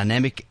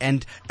dynamic.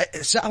 And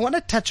so I want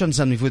to touch on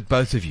something with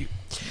both of you.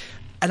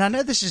 And I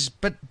know this is,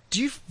 but do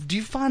you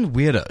find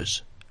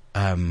weirdos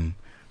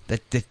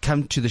that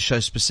come to the show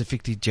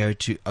specifically, Jarryd,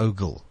 to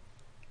ogle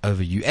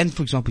over you? And,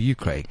 for example, you,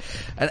 Craig.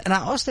 And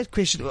I asked that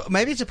question,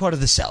 maybe it's a part of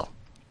the sell.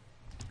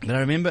 But I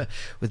remember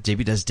with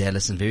Debbie Does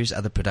Dallas and various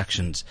other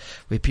productions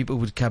where people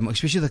would come,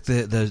 especially like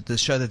the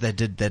show that they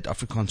did, that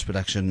Afrikaans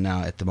production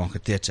now at the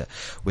Market Theatre,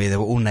 where they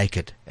were all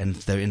naked and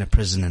they're in a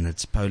prison and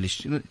it's Polish.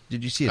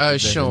 Did you see it? Oh,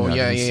 sure.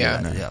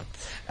 Yeah.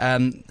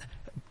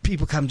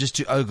 People come just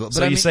to ogle. But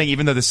so you're saying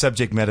even though the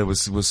subject matter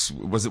was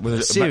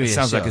serious, it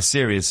sounds like a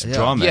serious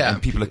drama,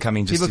 and people are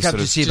coming just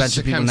to see a bunch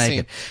of people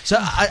naked. So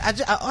I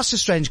asked a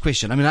strange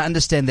question. I mean, I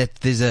understand that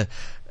there's a.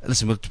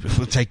 Listen,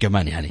 we'll take your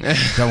money, honey.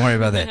 Don't worry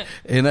about that.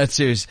 It's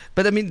serious.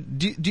 But I mean,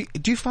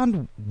 do you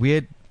find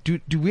weird?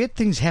 Do weird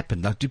things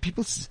happen? Like, do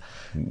people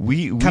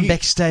come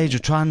backstage or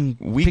try and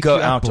we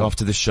go out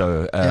after the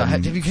show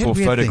for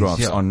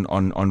photographs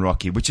on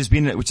Rocky, which has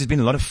been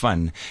a lot of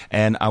fun.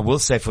 And I will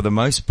say, for the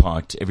most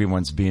part,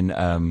 everyone's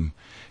been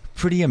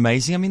pretty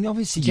amazing. I mean,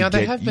 obviously,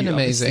 they have been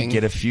amazing.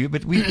 Get a few,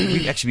 but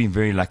we've actually been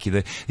very lucky.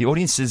 The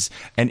audiences,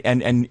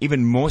 and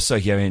even more so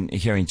here in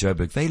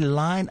Joburg, they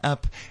line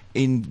up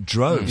in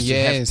droves to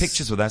have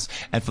pictures with us,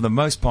 and for the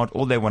most part,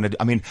 all they wanted.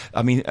 I mean,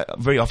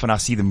 very often I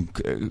see them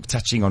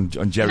touching on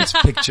Jarryd's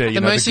picture.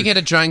 The most you get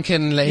a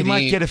drunken lady, you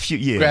might get a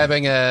few,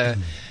 grabbing a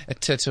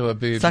tit or a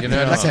boob. Like,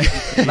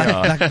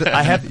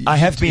 I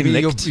have been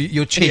licked.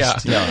 Your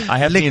chest. Yeah, I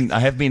have been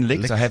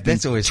licked. I have been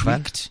That's always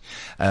tweaked.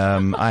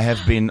 I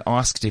have been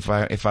asked if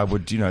I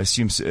would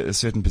assume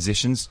certain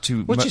positions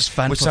to, which is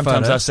fun. Which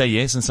sometimes I say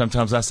yes, and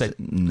sometimes I say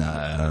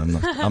no.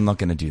 I'm not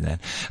going to do that.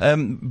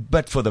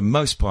 But for the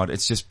most part,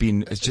 it's just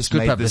made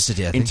this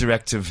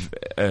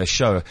interactive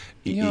show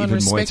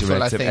even more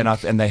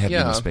interactive, and they have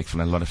been respectful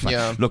and a lot of fun.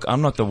 Yeah. Look,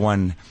 I'm not the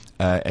one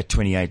at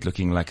 28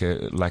 looking like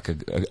a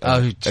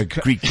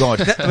Greek god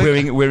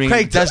wearing.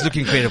 Craig does look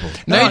incredible.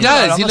 No, he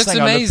does. He looks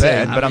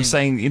amazing. I'm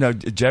saying,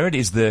 Jarryd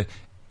is the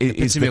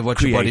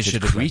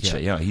creature.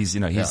 Yeah, he's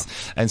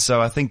and so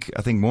I think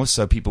more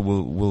so people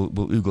will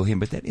oogle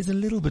him, but that is a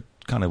little bit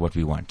kind of what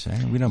we want.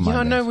 We don't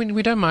mind. No,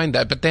 we don't mind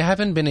that, but there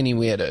haven't been any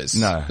weirdos.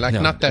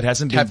 Not that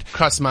have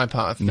crossed my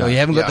path. No, you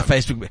haven't got the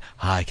Facebook.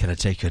 Hi, can I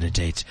take you on a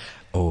date?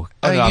 You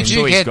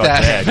do get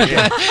that.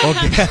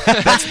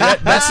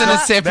 That's in a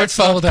separate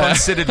folder. Not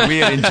considered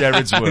weird in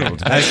Jarryd's world.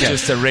 That's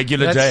just a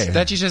regular day.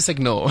 That you just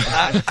ignore.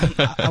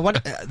 I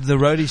want the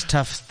road is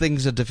tough.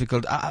 Things are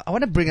difficult. I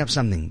want to bring up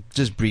something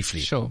just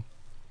briefly. Sure.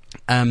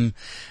 And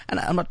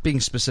I'm not being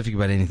specific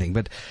about anything,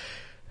 but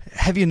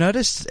have you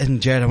noticed? And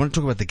Jarryd, I want to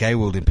talk about the gay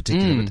world in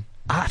particular. But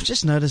I've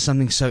just noticed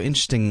something so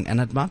interesting, and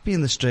it might be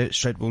in the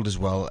straight world as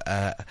well.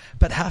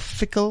 But how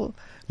fickle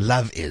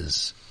love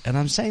is. And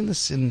I'm saying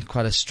this in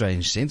quite a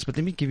strange sense, but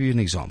let me give you an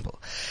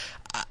example.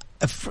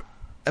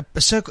 A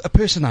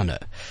person I know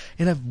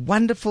in a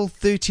wonderful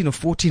 13 or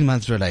 14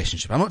 month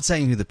relationship. I'm not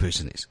saying who the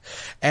person is.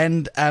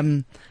 And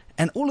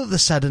all of a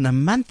sudden, a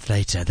month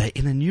later, they're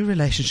in a new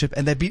relationship,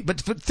 and but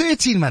for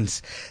 13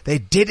 months, they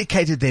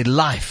dedicated their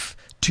life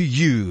to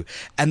you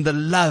and the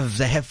love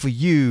they have for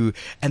you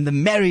and the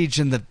marriage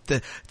and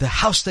the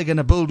house they're going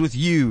to build with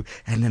you.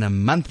 And then a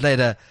month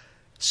later,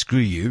 screw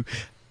you.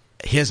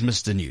 Here's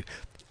Mr. New.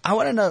 I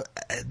want to know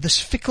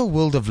this fickle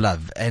world of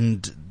love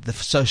and the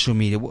social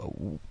media.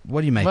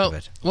 What do you make of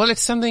it? Well,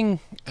 it's something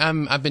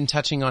I've been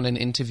touching on in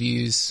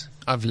interviews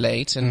of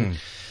late, and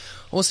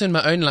also in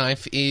my own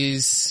life,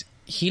 is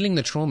healing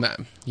the trauma.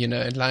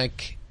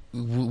 Like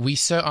we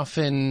so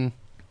often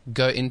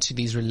go into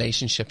these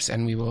relationships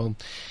and we will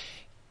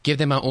give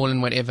them our all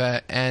and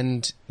whatever,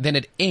 and then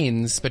it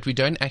ends, but we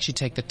don't actually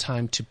take the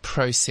time to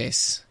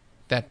process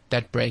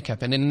that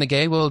breakup. And in the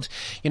gay world,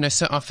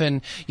 so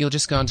often you'll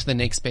just go on to the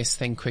next best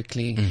thing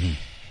quickly. Mm-hmm.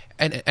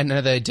 And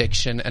another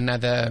addiction,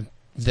 another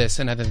this,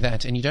 another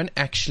that, and you don't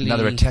actually...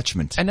 Another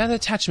attachment,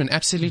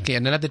 absolutely,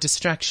 and another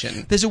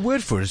distraction. There's a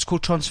word for it. It's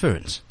called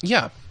transference.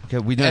 Yeah. Okay,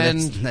 we know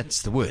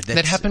that's the word.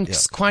 That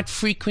happens quite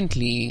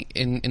frequently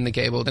in the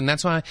gay world, and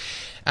that's why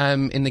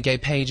in the gay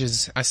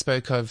pages I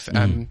spoke of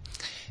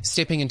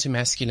stepping into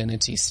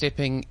masculinity,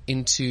 stepping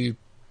into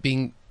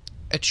being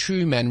a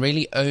true man,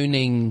 really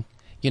owning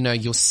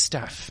your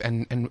stuff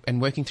and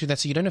working through that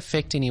so you don't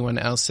affect anyone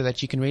else, so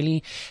that you can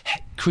really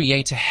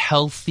create a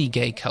healthy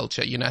gay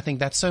culture. I think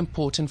that's so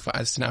important for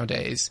us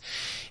nowadays,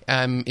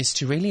 is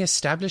to really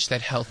establish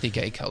that healthy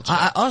gay culture.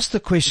 I asked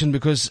the question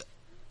because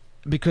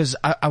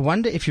I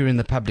wonder if you're in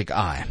the public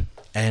eye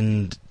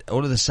and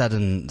all of a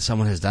sudden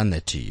someone has done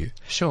that to you.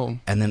 Sure.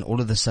 And then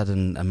all of a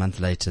sudden a month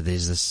later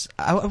there's this,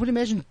 I would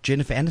imagine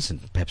Jennifer Aniston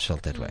perhaps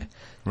felt that way.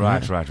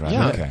 Right.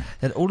 Yeah. Okay.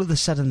 That all of a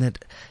sudden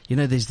that,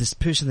 there's this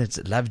person that's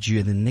loved you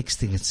and the next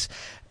thing it's,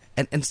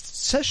 and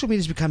social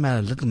media's become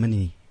a little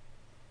mini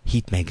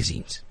heat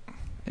magazines.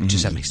 To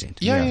some extent.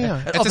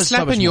 Yeah. It's a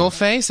slap in your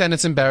face and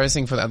it's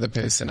embarrassing for the other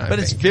person, I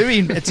think.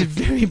 It's a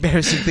very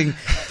embarrassing thing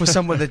for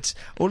someone that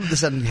all of a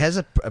sudden has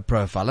a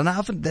profile. And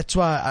that's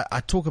why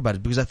I talk about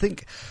it, because I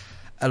think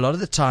a lot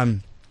of the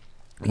time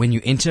when you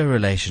enter a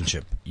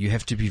relationship, you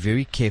have to be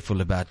very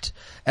careful about,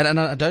 and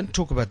I don't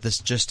talk about this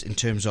just in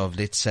terms of,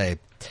 let's say,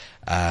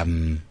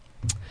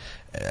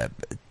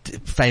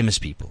 famous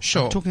people.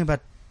 Sure. I'm talking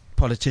about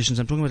politicians.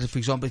 I'm talking about, for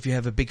example, if you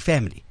have a big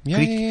family.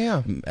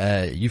 Yeah.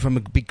 You're from a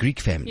big Greek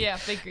family. Yeah,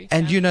 big Greek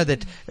And family. you know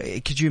that,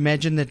 could you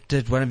imagine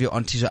that one of your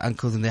aunties or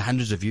uncles, and there are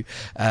hundreds of you,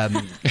 but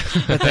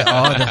they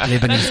are the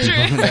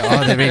Lebanese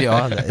people. They really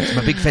are. It's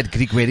my big fat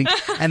Greek wedding.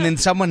 And then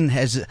someone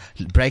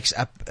breaks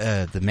up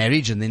the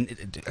marriage, and then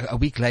a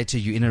week later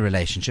you're in a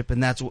relationship,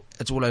 and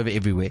it's all over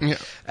everywhere.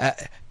 Yeah.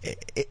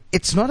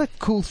 It's not a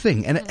cool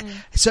thing. And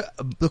so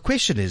the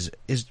question is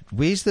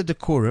where's the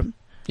decorum?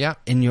 Yeah.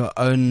 In your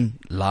own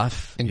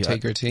life,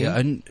 integrity, your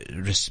own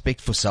respect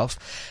for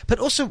self, but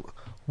also,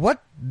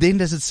 what then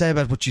does it say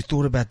about what you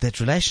thought about that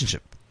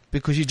relationship?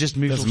 Because you just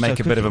moved. Does make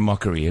a bit of a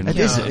mockery. It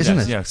is, isn't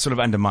it? Yeah, sort of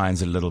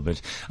undermines a little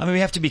bit. I mean, we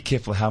have to be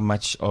careful how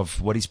much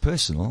of what is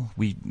personal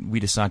we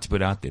decide to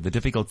put out there. The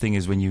difficult thing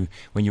is when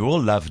you're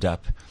all loved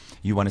up,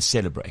 you want to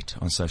celebrate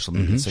on social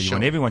media. So you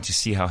want everyone to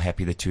see how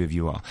happy the two of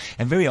you are.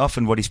 And very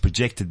often what is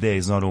projected there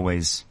is not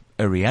always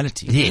a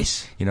reality.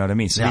 Yes. You know what I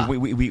mean? So Yeah.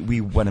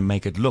 we want to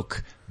make it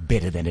look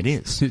better than it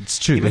is. It's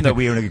true. Even though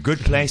we're in a good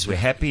place, we're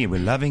happy, we're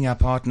loving our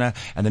partner,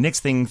 and the next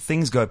thing,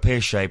 things go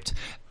pear-shaped.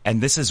 And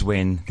this is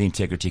when the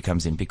integrity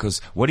comes in, because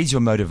what is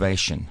your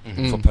motivation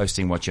for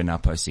posting what you're now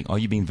posting? Are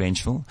you being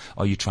vengeful?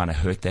 Are you trying to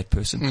hurt that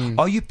person?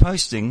 Are you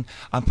posting,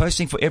 I'm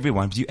posting for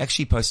everyone, but you're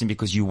actually posting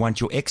because you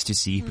want your ex to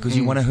see, because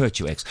you want to hurt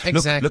your ex.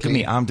 Exactly. Look at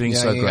me, I'm doing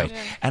so great.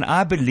 Yeah. And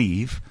I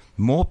believe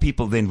more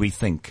people than we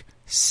think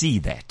see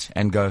that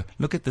and go,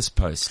 look at this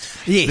post.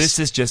 Yes. This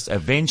is just a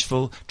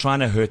vengeful, trying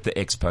to hurt the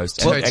ex post.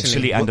 And Totally. it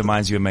actually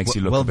undermines you and makes you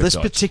look a bit this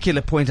dodgy.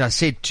 particular point I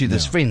said to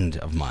this friend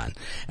of mine,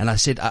 and I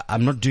said,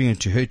 I'm not doing it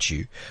to hurt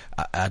you.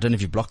 I don't know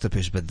if you blocked the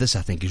person, but this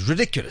I think is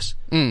ridiculous.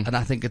 And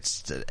I think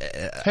it's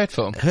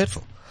Hurtful.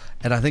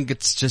 And I think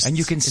it's just, And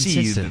you can see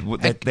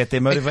insensitive. that their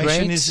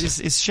motivation great-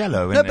 is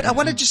shallow. No, and- but I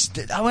want to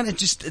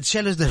just,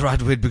 shallow's the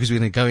right word, because we're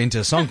going to go into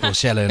a song called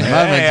Shallow in a Hey,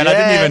 moment. and I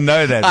didn't even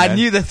know that, I man.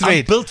 knew the thread.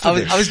 I'm built for I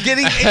was this.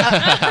 getting,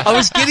 I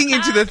was getting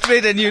into the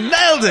thread and you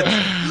nailed it.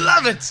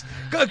 Love it.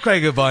 Go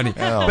Craig Urbani.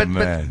 Oh,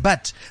 man.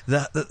 But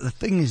the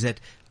thing is that,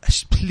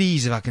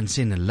 please, if I can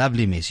send a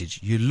lovely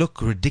message, you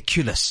look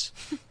ridiculous.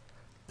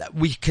 That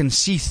we can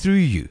see through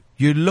you.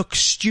 You look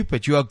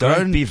stupid. You are grown.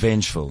 Don't be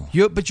vengeful.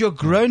 But you're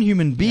grown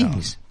human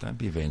beings. No, don't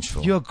be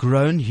vengeful. You're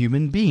grown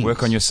human beings.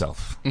 Work on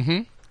yourself.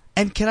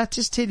 And can I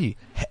just tell you,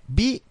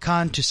 be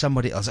kind to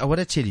somebody else. I want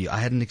to tell you, I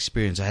had an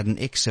experience. I had an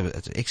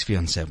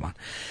ex-fiancé of mine.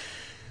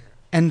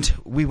 And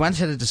we once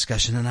had a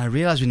discussion, and I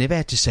realized we never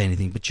had to say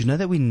anything. But you know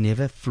that we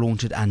never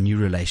flaunted our new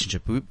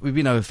relationship. We've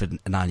been over for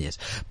 9 years.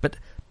 But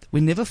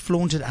we never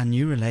flaunted our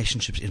new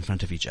relationships in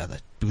front of each other,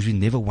 because we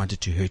never wanted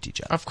to hurt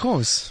each other. Of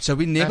course. So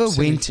we never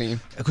Absolutely. went,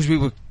 because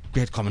we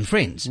had common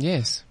friends.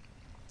 Yes.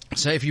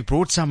 So if you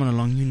brought someone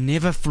along, you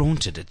never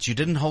flaunted it. You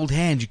didn't hold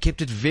hands. You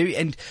kept it very,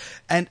 and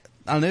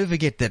I'll never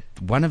forget that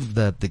one of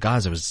the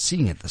guys I was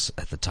seeing at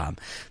the time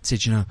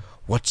said, are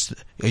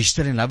you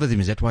still in love with him?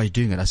 Is that why you're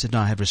doing it? I said, no,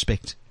 I have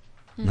respect.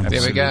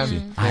 There we go.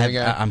 There we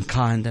go. I'm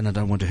kind, and I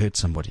don't want to hurt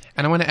somebody.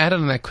 And I want to add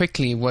on that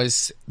quickly,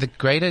 was the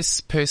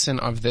greatest person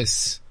of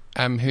this,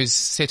 who's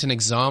set an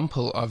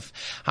example of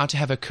how to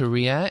have a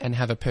career and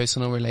have a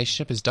personal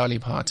relationship, is Dolly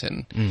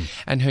Parton.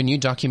 And her new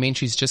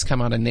documentary's just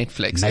come out on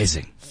Netflix.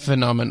 Amazing. It's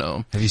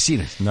phenomenal. Have you seen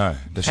it? No.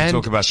 Does she And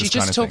talk about she this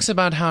just kind of talks thing?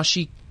 about how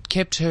she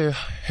kept her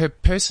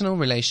personal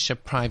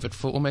relationship private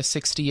for almost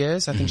 60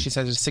 years. I think she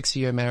said it's a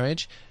 60-year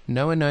marriage.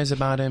 No one knows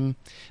about him,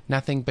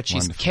 nothing, but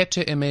she's Wonderful. kept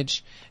her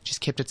image. She's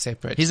kept it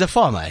separate. He's a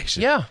farmer,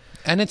 actually. Yeah.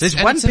 And it's, There's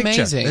and one it's picture.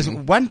 amazing. There's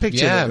one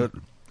picture. Yeah.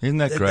 Isn't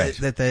that great?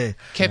 That they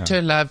Kept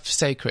her love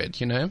sacred,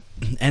 you know?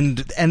 and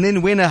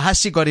then when a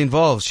hussy got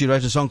involved, she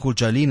wrote a song called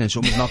Jolene, and she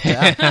almost knocked her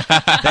out.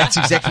 That's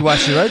exactly why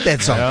she wrote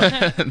that song.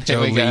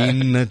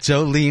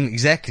 Jolene,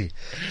 exactly.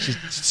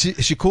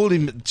 She called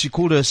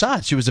her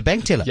aside. She was a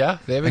bank teller. Yeah,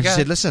 there we and go. She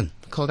said, "Listen,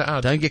 Called it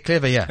out. don't get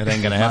clever here. It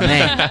ain't gonna happen.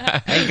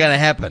 Ain't gonna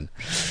happen."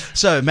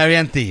 So,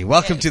 Marianthe,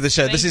 welcome to the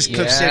show. This is Thank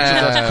you.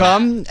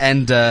 cliffcentral.com,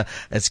 and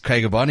it's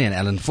Craig Urbani and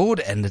Alan Ford,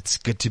 and it's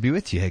good to be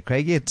with you. Hey,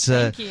 Craig, it's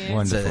Thank you.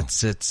 Wonderful.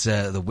 It's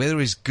the weather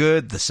is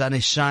good, the sun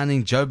is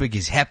shining, Joburg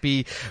is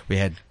happy. We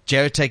had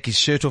Jarryd take his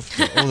shirt off.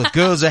 All the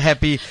girls are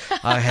happy.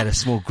 I had a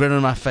small grin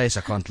on my face.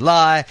 I can't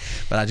lie,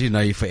 but I do know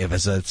you forever,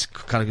 so it's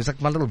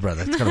like my little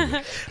brother. It's kind of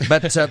weird.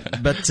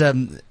 But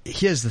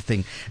here's the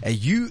thing: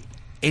 you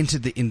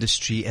entered the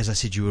industry, as I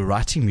said, you were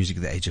writing music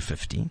at the age of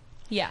 15.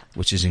 Yeah.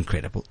 Which is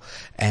incredible.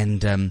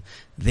 And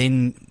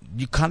then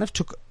you kind of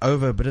took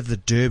over a bit of the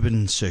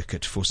Durban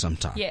circuit for some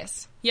time.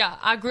 Yes. Yeah,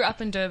 I grew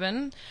up in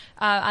Durban.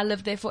 I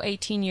lived there for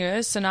 18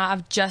 years, so now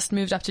I've just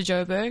moved up to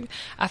Joburg.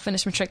 I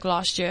finished matric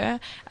last year.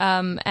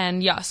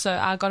 And yeah, so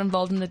I got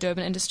involved in the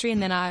Durban industry,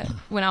 and then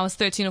when I was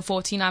 13 or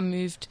 14, I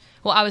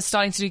was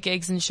starting to do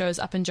gigs and shows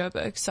up in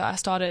Joburg, so I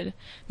started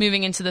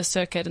moving into the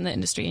circuit and the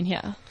industry in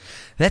here.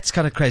 That's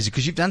kind of crazy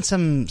because you've done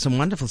some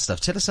wonderful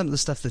stuff. Tell us some of the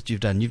stuff that you've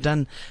done. You've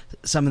done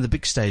some of the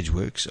big stage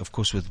works, of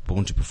course, with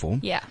Born to Perform.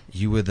 Yeah.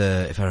 You were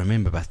if I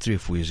remember, about 3 or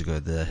 4 years ago,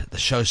 the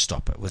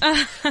showstopper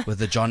with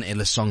the John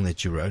Ellis song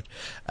that you wrote,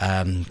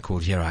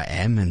 called Here I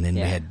Am. And then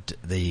we had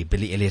the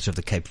Billy Elliot of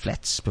the Cape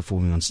Flats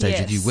performing on stage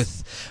with you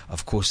with,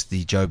 of course,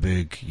 the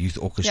Joburg Youth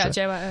Orchestra. Yeah,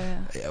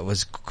 JYO, yeah. It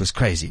was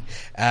crazy.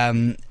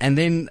 And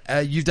then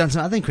you've done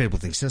some other incredible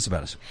things. Tell us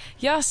about it.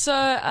 Yeah,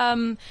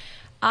 so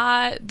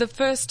the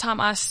first time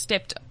I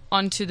stepped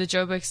onto the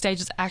Joburg stage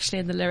was actually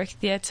in the Lyric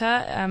Theatre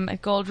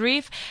at Gold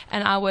Reef,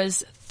 and I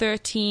was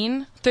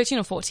 13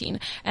 or 14,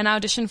 and I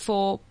auditioned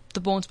for the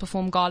Born to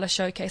Perform Gala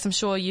Showcase. I'm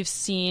sure you've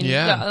seen,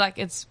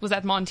 was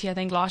at Monty, I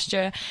think, last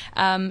year.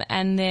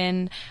 And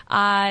then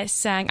I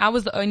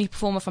was the only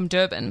performer from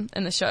Durban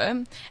in the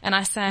show, and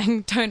I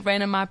sang Don't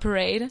Rain on My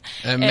Parade.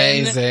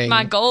 Amazing. In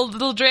my gold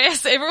little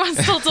dress. Everyone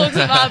still talks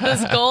about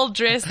this gold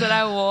dress that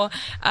I wore.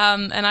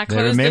 And I They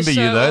closed remember the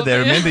show you, though. off. They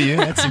remember you.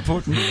 That's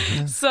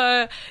important.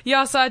 So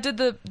I did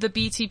the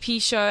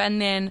BTP show,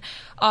 and then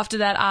after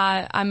that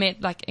I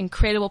met like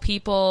incredible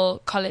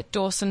people, Colette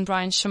Dawson,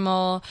 Brian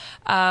Schimmel,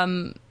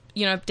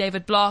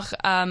 David Bloch.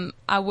 I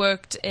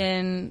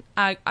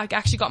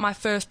actually got my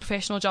first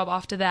professional job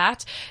after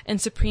that in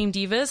Supreme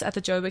Divas at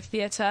the Joburg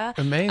Theatre.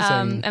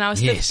 Amazing. And I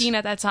was 15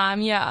 at that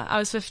time. Yeah, I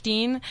was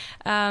 15.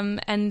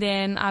 And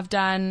then I've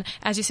done,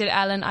 as you said,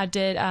 Alan, I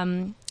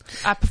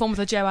performed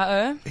with the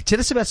JYO. Tell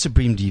us about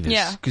Supreme Divas.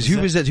 Yeah. Because who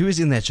was that? Who was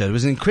in that show? It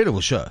was an incredible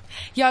show.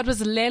 Yeah, it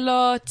was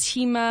Lelo,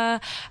 Tima,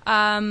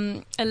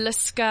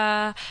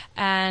 Aliska,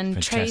 and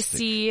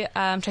Fantastic.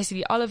 Tracy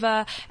Lee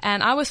Oliver.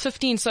 And I was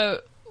 15,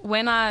 so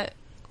when I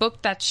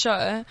booked that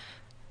show,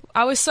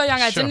 I was so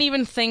young, I didn't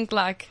even think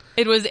like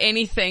it was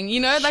anything,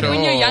 like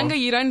when you're younger,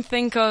 you don't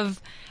think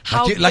of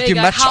how like you're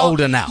much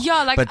older now.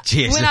 Yeah, like but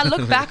yes. when I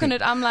look back on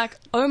it, I'm like,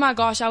 oh my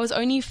gosh, I was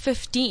only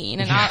 15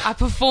 and I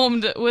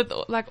performed with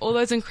like all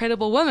those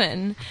incredible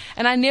women,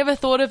 and I never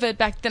thought of it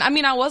back then. I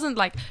mean, I wasn't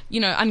like,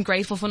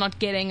 ungrateful for not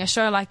getting a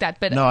show like that,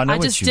 but No, I know I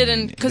what just you didn't,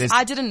 mean. because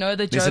I didn't know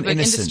the There's an Joburg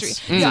innocence.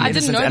 industry. Yeah, I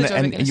didn't know the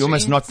Joburg industry. And you're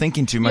almost not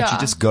thinking too much. Yeah. You're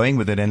just going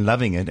with it and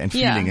loving it and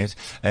feeling Yeah. it.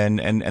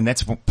 And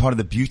that's part of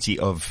the beauty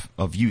of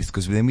youth,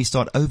 because then we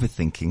start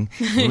overthinking.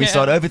 When we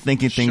start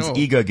overthinking things,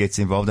 ego gets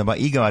involved. And by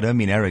ego, I don't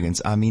mean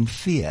arrogance. I mean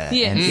fear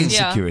and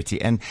insecurity.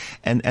 And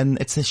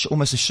it's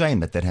almost a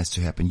shame that has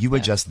to happen. You were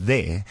just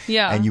there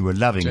and you were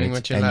loving Doing it,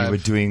 what you and love. you were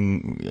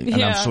doing,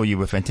 and I'm sure you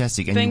were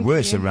fantastic, and Thank you were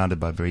you. surrounded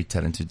by very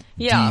talented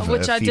which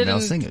I female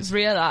didn't singers.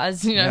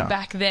 realize,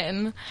 back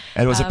then.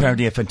 And it was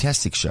apparently a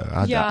fantastic show.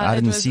 I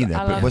didn't see that.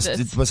 I But loved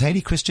it. was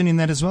Hayley Christian in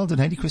that as well? Did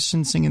Hayley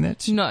Christian sing in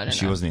that? No,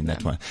 She no, wasn't in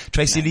that no. one.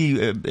 Tracy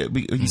Lee,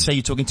 you say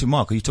you're talking to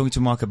Mark. Are you talking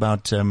to Mark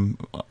about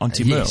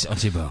Auntie Merle? Yes,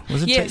 Auntie Merle.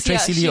 Was it Yes,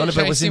 Tracy Lee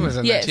Oliver was Tracy in? was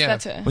in Yes, that, yeah.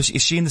 that's her.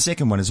 Is she in the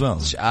second one as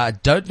well? I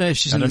don't know if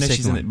she's I in don't the know if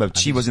she's second in one. it, but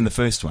she was in the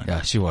first one.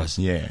 Yeah, she was.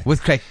 Yeah.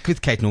 With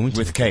Kate Norman.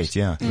 With Kate,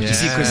 yeah. You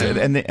see,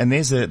 and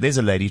there's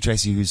a lady,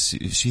 Tracy,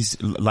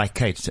 she's like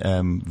Kate,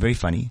 very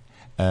funny,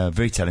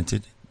 very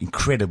talented,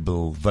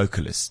 incredible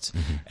vocalist,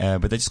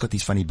 but they just got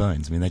these funny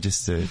bones. I mean, they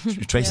just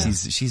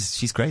Tracy's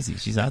she's crazy.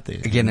 She's out there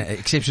Again,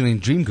 exceptional in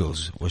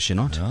Dreamgirls, was she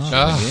not?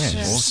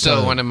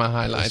 Still one of my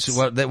highlights.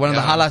 One of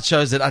the highlight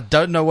shows that I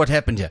don't know what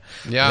happened here.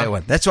 Yeah. That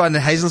one. That's why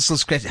Hazel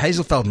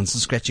Feldman's still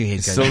scratching her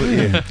head. So,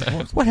 Going,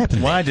 yeah. what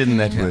happened? Why didn't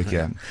that work?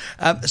 Yeah.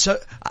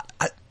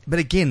 But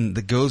again,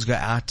 the girls go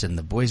out and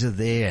the boys are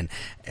there, and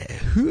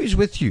who is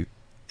with you?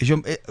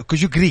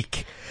 Because you're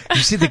Greek.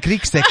 You see, the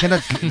Greeks, they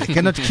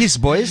cannot kiss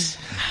boys.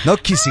 No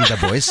kissing the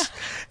boys.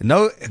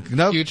 No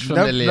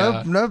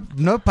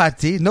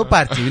party.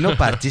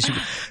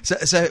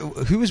 So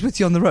who was with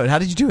you on the road? How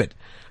did you do it?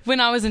 When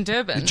I was in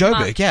Durban.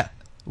 Joburg, yeah.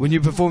 When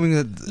you're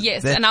performing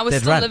Yes, that, and I was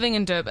that still run. living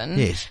in Durban.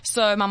 Yes.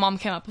 So my mom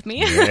came up with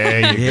me. There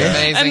you go.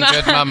 Amazing,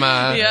 good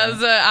mama. Yeah,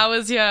 so I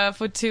was here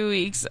for 2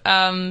 weeks.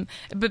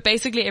 But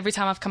basically every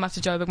time I've come up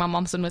to Joburg, my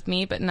mom's been with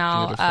me. But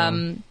now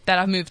that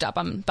I've moved up,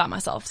 I'm by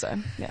myself. So,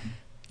 yeah.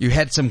 You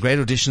had some great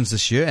auditions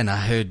this year, and I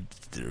heard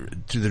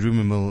through the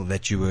rumor mill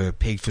that you were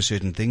pegged for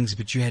certain things,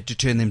 but you had to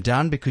turn them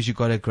down because you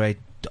got a great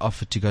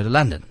offer to go to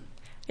London.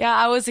 Yeah,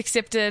 I was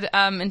accepted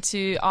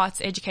into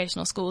arts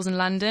educational schools in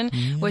London,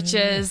 which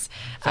is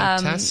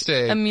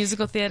Fantastic. a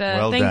musical theatre.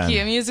 Well Thank done.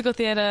 you, a musical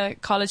theatre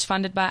college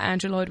funded by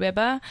Andrew Lloyd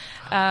Webber.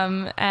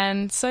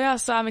 And so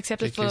I'm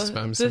accepted Get for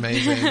goosebumps,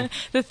 amazing.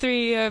 the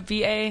 3-year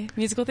BA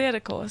musical theatre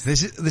course.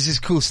 This is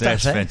cool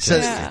stuff. That's eh?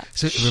 fantastic. Yeah.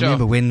 So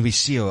remember when we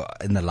see her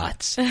in the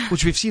lights,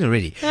 which we've seen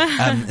already,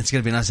 it's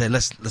going to be nice to say,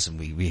 listen,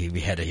 we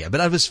had her here.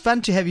 But it was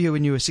fun to have you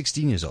when you were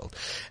 16 years old,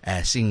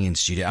 singing in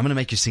studio. I'm going to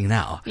make you sing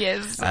now.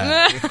 Yes.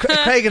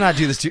 Craig and I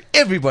do this to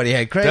everybody.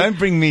 Hey, Craig. Don't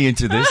bring me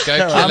into this. Go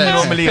kill I'm it.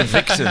 normally a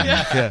victim.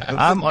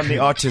 I'm on the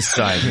artist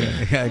side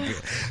here. Yeah, okay.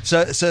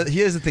 So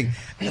here's the thing.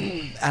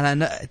 And I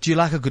know, do you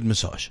like a good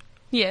massage?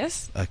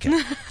 Yes. Okay.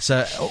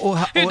 So,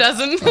 Who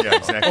doesn't? Yeah,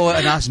 exactly. Or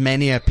a nice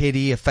mani, a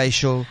pedi, a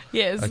facial.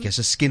 Yes. Okay,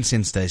 so Skin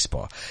Sense Day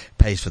Spa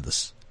pays for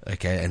this.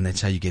 Okay, and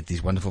that's how you get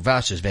these wonderful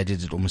vouchers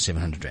valued at almost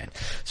 700 rand.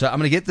 So I'm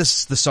going to get the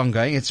song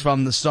going. It's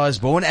from The Star Is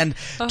Born. And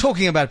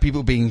talking about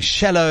people being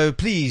shallow,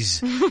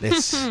 please,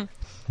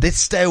 let's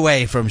stay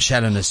away from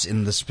shallowness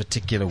in this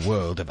particular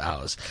world of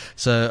ours.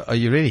 So are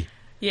you ready?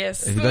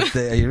 Yes. Have you got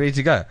are you ready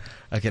to go?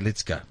 Okay,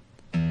 let's go.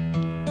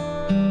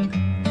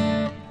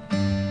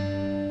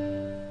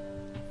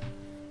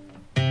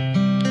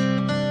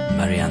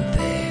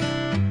 Marianthe.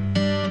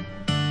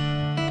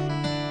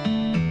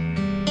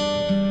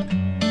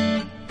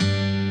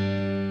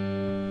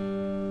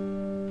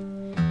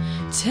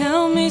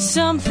 Tell me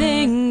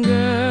something,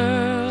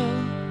 girl.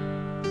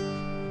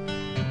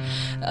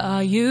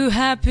 Are you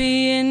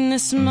happy in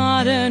this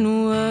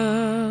modern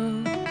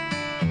world?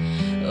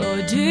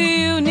 Or do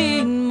you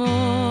need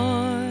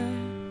more?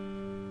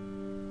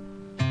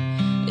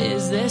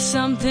 Is there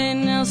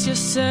something else you're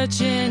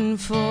searching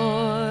for?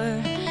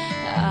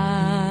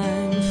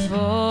 I'm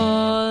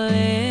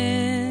falling.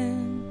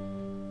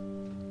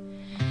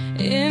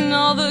 In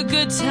all the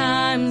good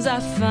times I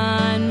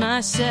find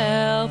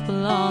myself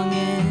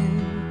longing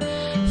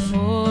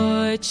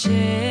for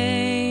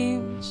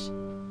change,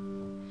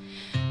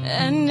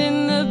 and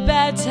in the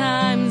bad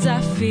times I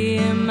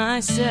fear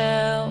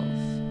myself.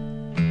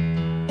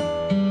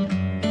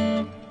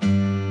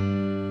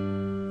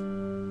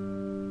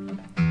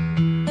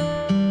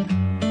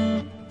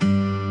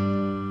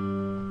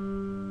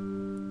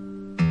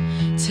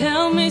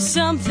 Tell me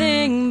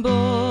something, boy.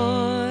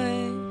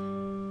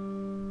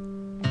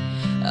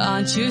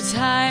 Aren't you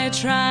tired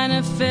trying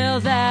to fill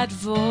that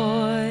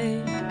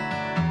void?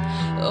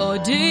 Or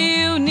do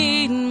you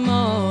need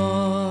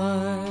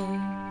more?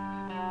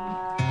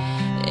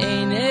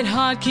 Ain't it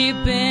hard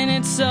keeping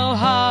it so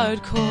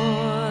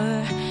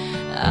hardcore?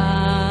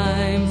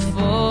 I'm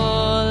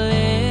falling.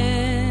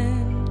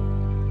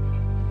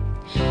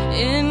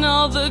 In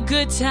all the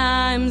good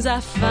times I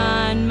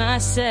find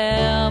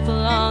myself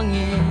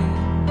longing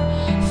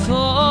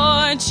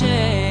for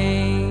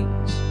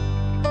change,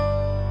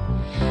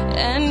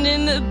 and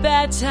in the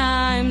bad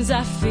times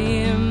I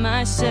fear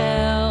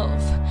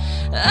myself.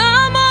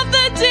 I'm off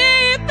the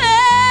deep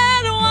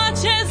end,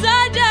 watch as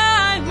I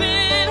dive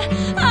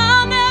in.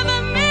 I'll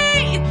never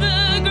meet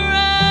the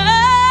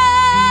ground,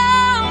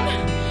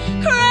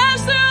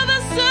 crash through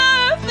the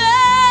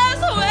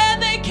surface where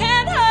they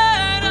can't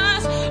hurt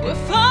us. We're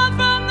far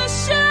from the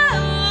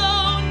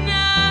shallow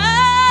now,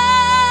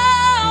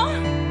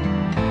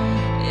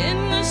 in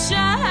the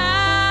shallow,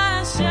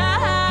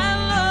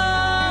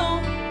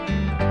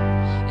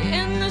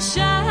 in the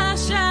shallow.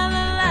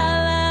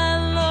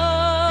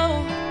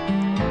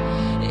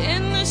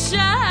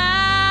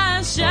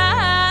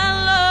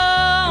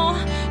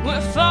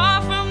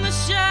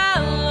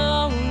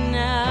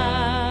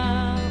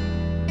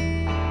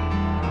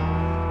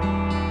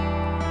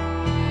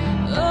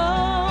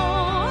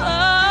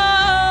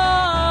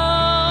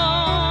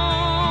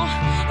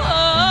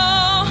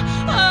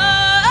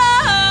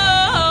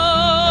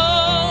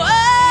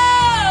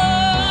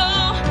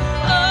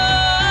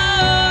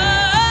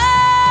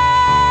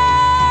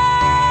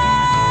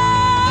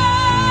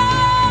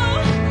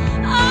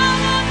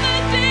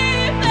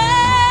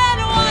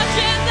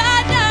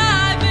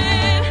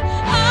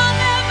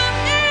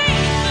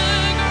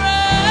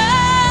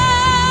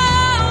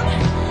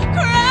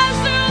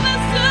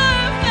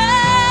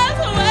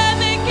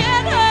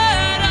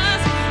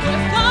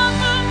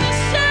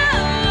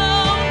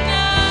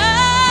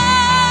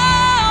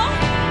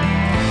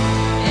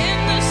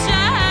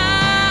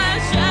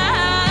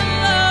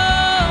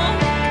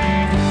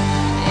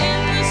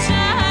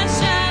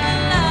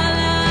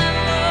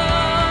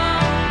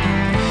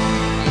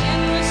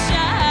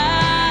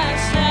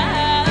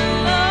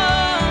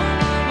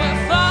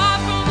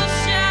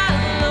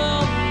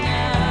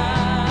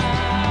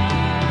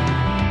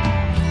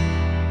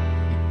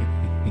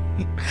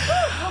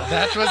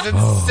 That was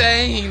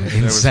insane.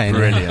 Insane.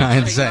 brilliant.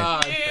 Insane.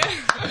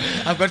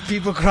 I've got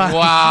people crying.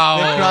 Wow.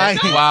 They're crying.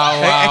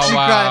 Wow, They're actually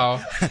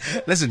wow.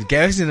 crying. Listen,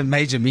 Gareth's in a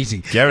major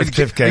meeting. Gareth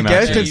Cliff came out.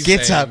 Gareth yeah. Cliff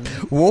gets up,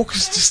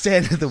 walks to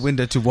stand at the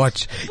window to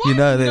watch. You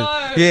know,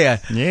 No. yeah.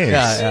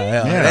 Yes.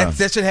 Yeah.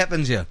 That's what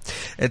happens here.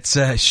 It's,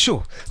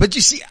 sure. But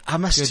you see, I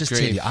must Good just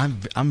grief. tell you,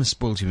 I'm a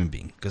spoiled human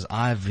being because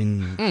I've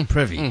been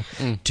privy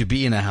to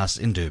be in a house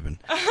in Durban.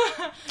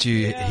 To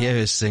hear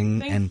her sing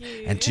Thank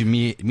and to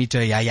meet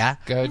her Yaya,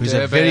 Go who's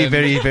a Durban. very,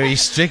 very, very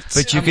strict.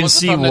 But you I'm can also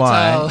see from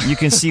why Natal. you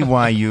can see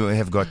why you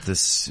have got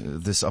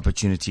this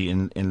opportunity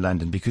in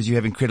London, because you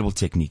have incredible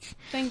technique.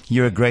 Thank you.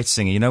 You're a great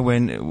singer. You know,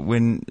 when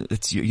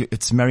it's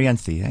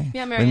Marianthe, eh?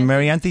 Yeah, When Marianthe.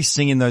 Marianthe's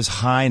singing those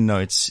high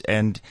notes,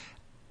 and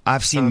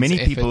I've seen Sounds many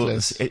people.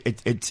 effortless.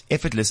 It's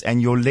effortless,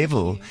 and your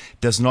level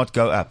does not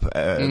go up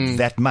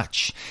that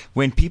much.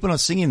 When people are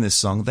singing this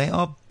song, they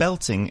are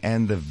belting,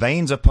 and the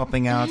veins are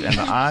popping out, and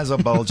the eyes are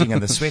bulging,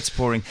 and the sweat's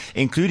pouring,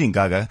 including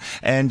Gaga.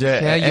 And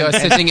Yeah, you're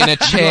sitting in a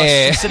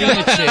chair. sitting in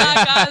a chair.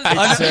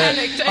 I'm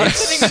panicked. I'm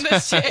sitting in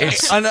this chair.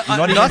 It's Not not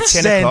even not 10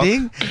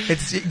 standing.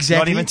 It's exactly.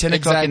 Not even 10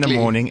 o'clock in the Exactly.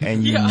 morning,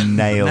 and you Yeah.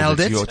 nailed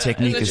it. Your In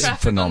technique the is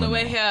traffic phenomenal. on the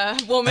way here,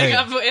 warming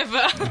up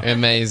forever.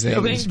 Amazing.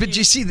 No, Thank but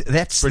you see,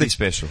 that's Pretty the,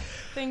 special.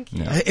 Thank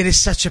you. it is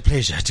such a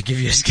pleasure to give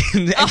you a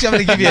skin. Actually, I'm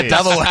going to give you a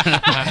double one.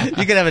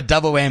 You can have a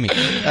double whammy.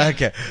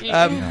 Okay.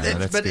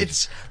 that's But good.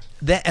 it's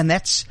that, and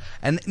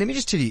let me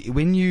just tell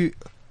you,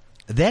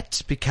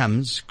 that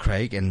becomes,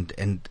 Craig, and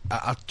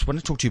I want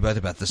to talk to you both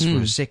about this for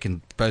a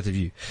second, both of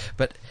you.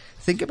 But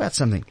think about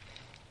something.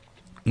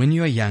 When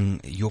you are young,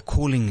 your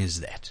calling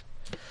is that.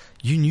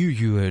 You knew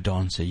you were a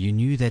dancer. You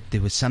knew that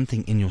there was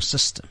something in your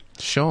system.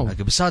 Sure.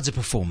 Okay, besides a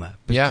performer,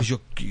 Yeah.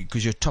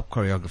 because you're a top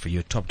choreographer,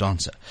 you're a top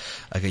dancer.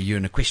 Okay, you're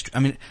an equestrian. I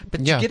mean,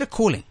 but Yeah. you get a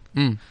calling.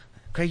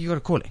 Craig, you got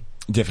a calling.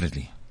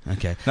 Definitely.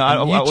 Okay. No,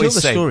 And you I tell always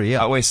the say, story. I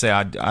Yeah. always say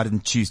I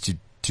didn't choose to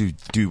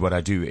do what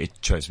I do. It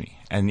chose me.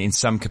 And in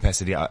some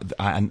capacity, I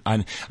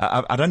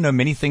don't know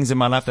many things in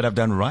my life that I've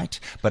done right,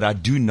 but I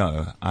do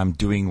know I'm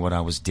doing what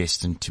I was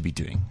destined to be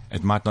doing.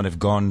 It might not have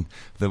gone,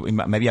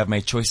 maybe I've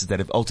made choices that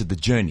have altered the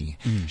journey,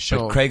 Sure.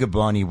 but Craig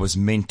Urbani was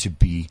meant to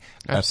be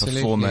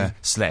Absolutely. a performer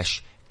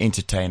 /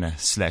 entertainer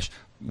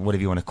 /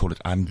 whatever you want to call it.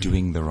 I'm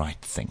doing the right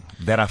thing.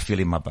 That I feel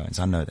in my bones.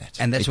 I know that.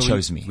 And that's it what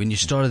chose me. When you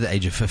started at the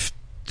age of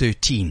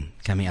 13,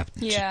 coming up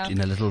Yeah. in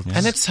a little.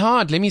 And it's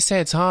hard. Let me say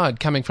it's hard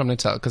coming from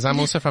Natal, because I'm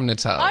also from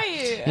Natal. Are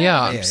you?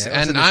 Yeah. Yeah,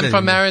 And also I'm the from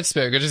same.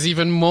 Maritzburg, which is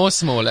even more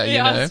smaller, you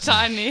Yeah, know. it's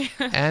tiny.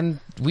 And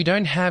we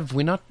don't have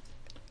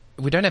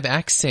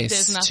access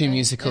There's to nothing.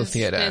 musical There's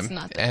theatre.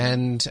 nothing.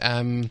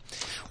 And,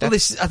 Well, I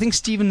think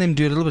Steve and them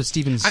do a little bit of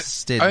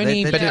Steven's did.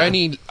 only They-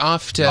 only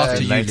after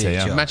After you later,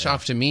 left, yeah. much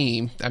after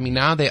me. I mean,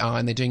 now they are,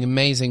 and they're doing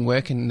amazing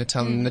work in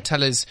Natal. And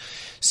Natal is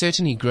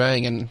certainly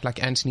growing, and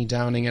like Anthony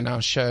Downing in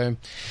our show,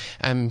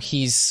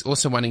 he's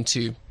also wanting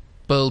to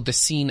build the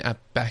scene up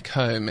back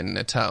home in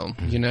Natal,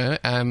 you know.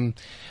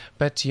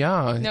 But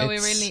yeah, No, we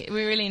it's-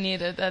 really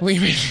need it. That's, we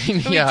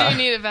really, we yeah. do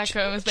need it back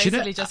home. It's Do you know-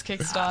 basically just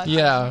kickstart.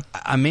 Yeah.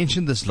 I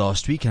mentioned this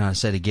last week, and I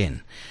say it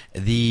again.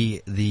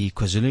 The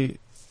KwaZulu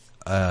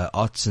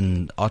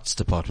Arts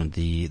Department,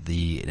 the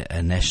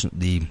national,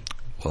 what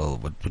do you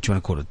want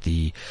to call it?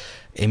 The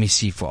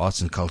MEC for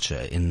Arts and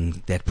Culture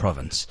in that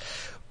province.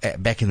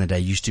 Back in the day,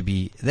 used to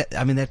be that.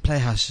 I mean, that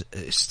playhouse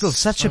is still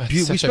such a it's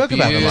beautiful. We such a spoke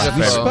about it. beautiful-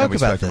 We Yeah, spoke we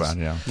about spoke this.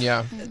 about,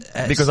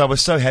 Yeah. Because I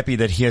was so happy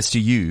that Here's to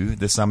You,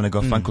 the Simon &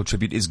 Garfunkel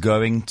tribute, is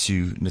going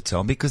to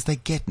Natal because they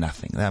get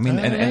nothing. I mean,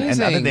 and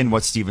other Amazing. than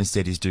what Stephen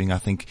Stead is doing, I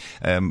think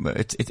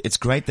it's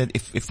great that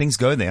if things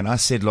go there. And I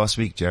said last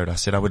week, Jarryd, I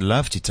said I would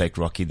love to take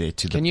Rocky there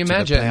to the Can you to the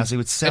imagine? Playhouse. It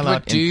would sell It would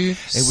out. do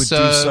it would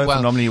so do so well.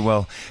 phenomenally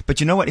well. But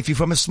you know what? If you're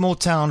from a small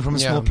town, from a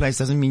small Yeah. place,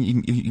 doesn't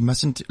mean you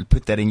mustn't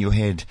put that in your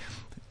head.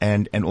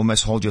 And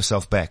almost hold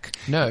yourself back.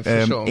 No,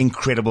 for sure.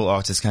 Incredible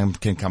artists can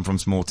come from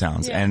small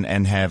towns Yeah. and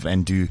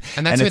do.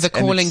 And that's where it's- the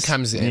calling it's-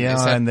 comes in. Yeah,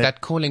 is that, and that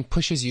calling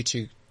pushes you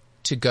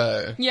to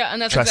go. Yeah,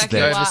 and that's Trust exactly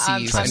that. why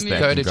Overseas, Trust I'm that.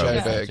 go moving. to Go.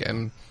 Joburg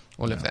and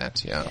all of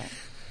that. Yeah.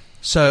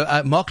 So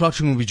Mark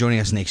Lottering will be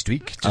joining us next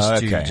week. Just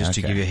to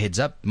Okay. give you a heads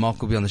up,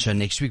 Mark will be on the show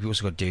next week. We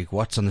also got Derek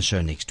Watts on the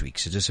show next week.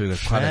 So we've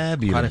got quite a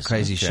Fabulous.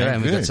 crazy Okay, show,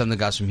 and we've got good. some of the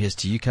guys from Here's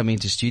to You coming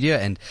into studio,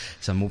 and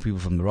some more people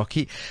from the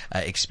Rocky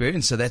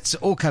experience. So that's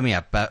all coming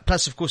up.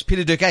 Plus, of course,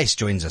 Peter Dirk Ace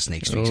joins us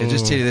next week. So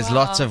just tell you, there's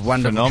lots of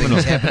wonderful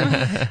Phenomenal. things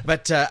happening.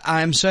 But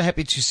I'm so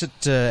happy to sit.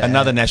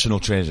 Another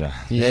national treasure.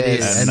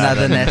 Yes,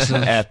 another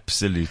national.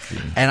 Absolutely.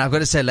 And I've got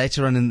to say,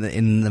 later on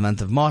in the month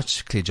of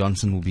March, Claire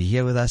Johnson will be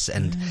here with us.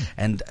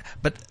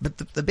 But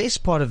the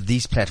best part of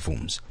these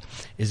platforms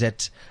is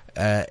that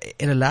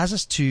it allows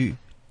us to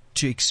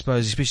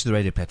expose, especially the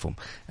radio platform.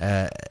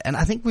 And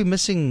I think we're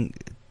missing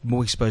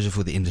more exposure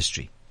for the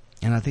industry.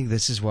 And I think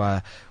this is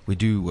why we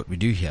do what we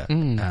do here,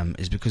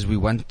 is because we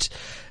want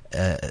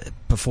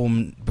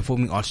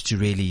performing arts to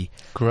really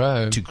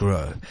Grow.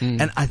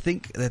 And I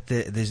think that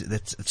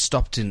it's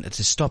stopped in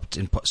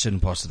certain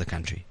parts of the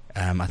country.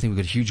 I think we've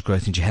got huge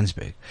growth in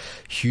Johannesburg,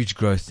 huge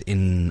growth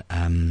in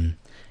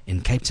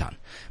Cape Town,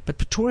 but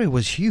Pretoria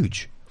was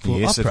huge for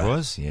Yes, opera. it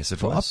was. Yes, it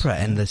For was. opera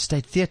and the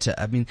State Theatre.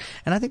 I mean,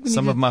 and I think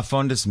Some of my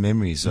fondest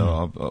memories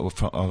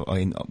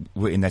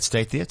were in that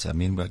State Theatre. I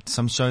mean, but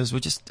some shows were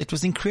it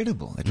was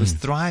incredible. It was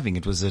thriving.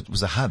 It was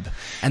a hub.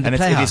 And the it is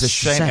Playhouse, a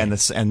shame.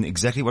 same. And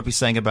exactly what we're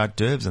saying about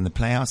Derbs and the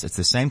Playhouse, it's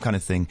the same kind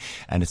of thing.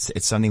 And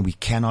it's something we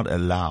cannot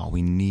allow.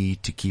 We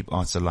need to keep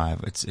arts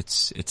alive.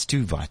 It's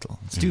too vital.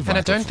 It's too vital. And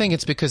I don't think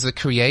it's because the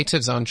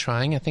creatives aren't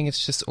trying. I think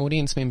it's just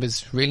audience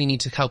members really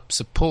need to help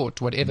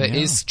support whatever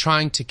is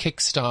trying to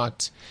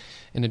kickstart,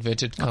 in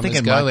inverted commas, I think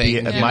it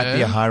going. might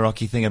be a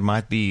hierarchy thing. It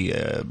might be,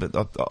 but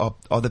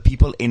are the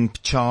people in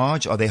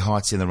charge? Are their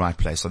hearts in the right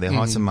place? Are their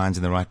hearts and minds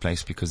in the right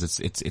place? Because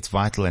it's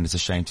vital, and it's a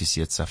shame to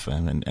see it suffer,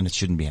 and it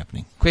shouldn't be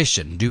happening.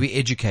 Question: do we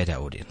educate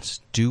our audience?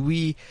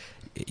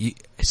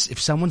 If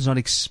someone's not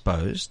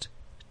exposed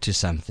to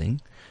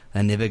something,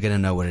 they're never going to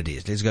know what it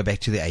is. Let's go back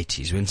to the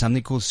 80s. When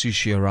something called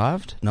sushi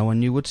arrived, no one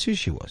knew what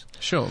sushi was.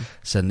 Sure.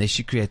 So unless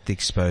you create the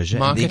exposure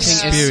Marketing and the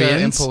is so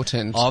experience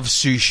important. of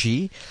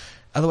sushi,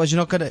 otherwise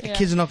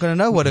kids are not going to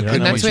know what it Yeah, could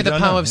And no, be. that's we where the don't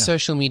power know, of yeah.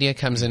 social media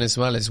comes in as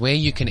well, is where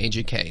you can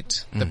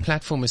educate. The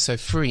platform is so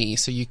free,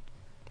 so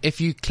if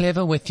you're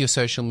clever with your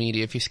social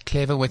media, if you're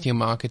clever with your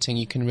marketing,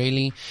 you can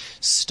really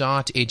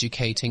start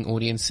educating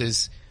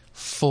audiences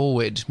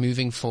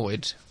moving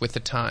forward with the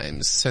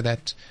times, so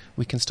that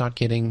we can start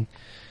getting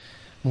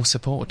more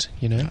support,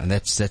 And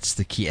that's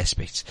the key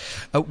aspects.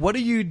 What are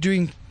you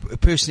doing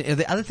personally? Are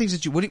there other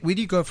things where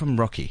do you go from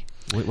Rocky?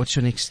 What's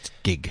your next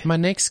gig? My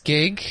next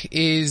gig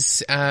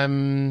is, I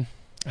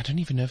don't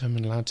even know if I'm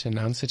allowed to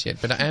announce it yet,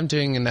 but I am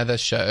doing another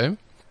show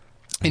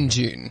in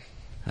June.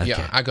 Okay.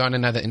 Yeah, I go on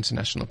another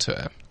international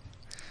tour.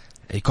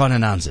 You can't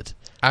announce it.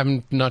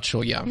 I'm not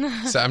sure,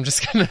 so I'm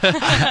just going to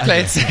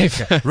play it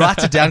safe.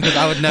 Write it down, because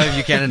I would know if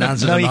you can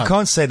announce it No, or you not.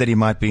 can't say that he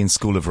might be in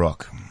School of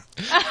Rock.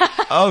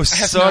 Oh,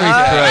 sorry,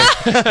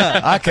 no great.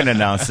 I can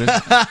announce it.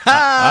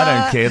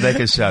 I don't care. They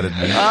can shout at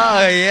me.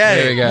 Oh, yeah.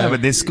 There we go. No,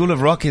 but the School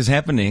of Rock is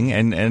happening,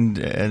 and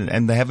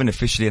they haven't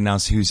officially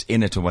announced who's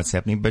in it or what's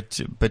happening. But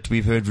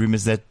we've heard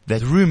rumors that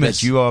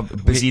you are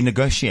busy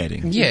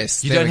negotiating.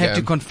 Yes, You there don't we have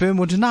go. to confirm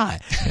or deny.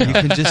 You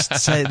can just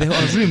say there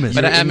are rumors.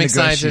 But I am in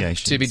excited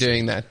negotiations. to be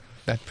doing that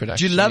Do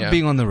production. you love yeah.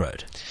 being on the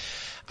road?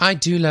 I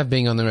do love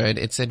being on the road.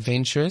 It's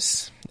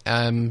adventurous,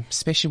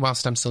 especially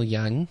whilst I'm still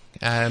young.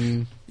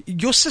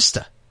 Your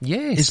sister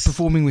Yes. is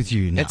performing with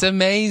you now. It's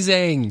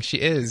amazing. She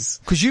is.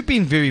 Because you've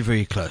been very,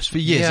 very close for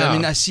years. Yeah. I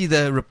mean, I see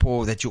the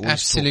rapport that you always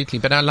Absolutely.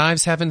 But our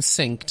lives haven't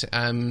synced.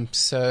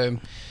 So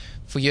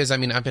for years, I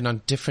mean, I've been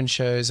on different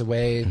shows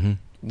away.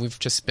 Mm-hmm. We've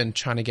just been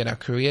trying to get our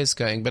careers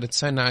going. But it's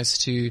so nice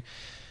to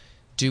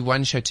do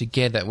one show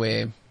together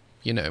where,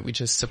 we're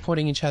just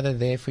supporting each other,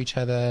 there for each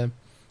other,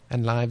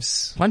 and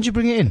lives Why don't you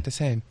bring her in? the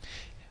same.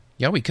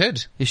 Yeah, we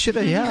could. You should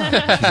have,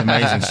 yeah. She's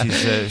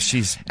amazing.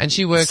 She's And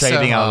she works so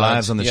saving our hard.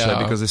 lives on the show,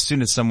 Yeah. because as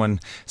soon as someone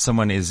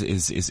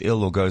is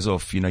ill or goes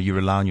off, you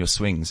rely on your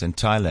swings. And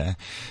Tyler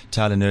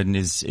Nurden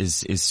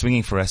is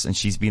swinging for us, and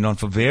she's been on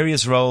for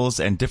various roles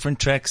and different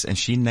tracks, and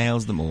she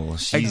nails them all.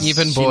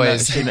 Even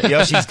boys.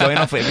 She's going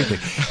on for everything,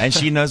 and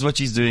she knows what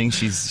she's doing.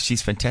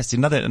 She's fantastic.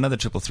 Another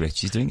triple threat.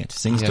 She's doing it.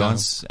 Sings, Yeah.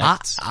 dance,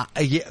 acts.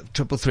 Yeah,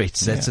 triple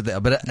threats. That's it.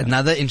 But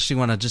another interesting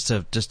one, just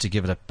to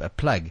give it a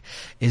plug,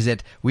 is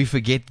that we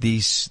forget these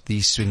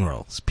swing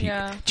rolls. People.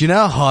 Yeah. Do you know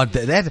how hard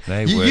that?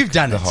 They You've work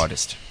done the it.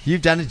 hardest.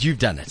 You've done it.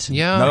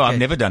 Yeah. No, Okay. I've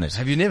never done it.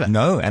 Have you never?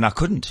 No, and I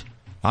couldn't.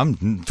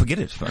 Forget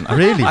it.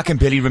 Really? I can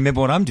barely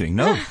remember what I'm doing.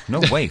 No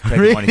way. Craig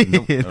Really?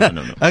 Monica,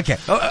 no. Okay.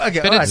 Oh, okay.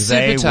 But all right. it's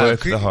They super tough. work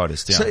the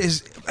hardest. Yeah. So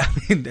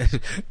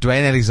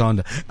Dwayne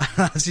Alexander.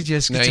 I said you're No,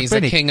 he's the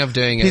schizophrenic. king of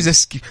doing it. He's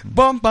a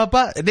bomb,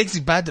 next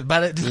thing, but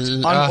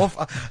on,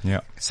 off.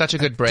 yeah. Such a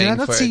good Did I brain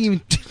not for see it.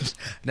 him?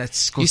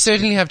 That's called, You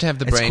certainly have to have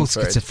the it's brain called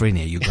for it.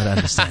 schizophrenia. You've got to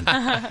understand.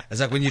 It's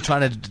like when you're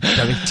trying to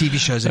direct TV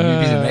shows and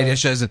movies and radio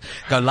shows and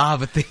go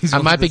live at things. I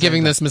all might at be the same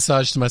giving time. this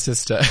massage to my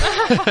sister.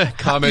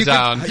 Calm her You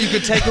down.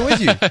 could take her with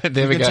you.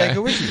 There we you could go. take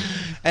her with you.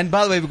 And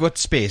by the way, we've got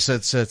spare, so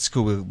it's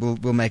cool.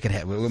 We'll make it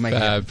happen. We'll make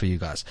it happen for you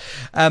guys.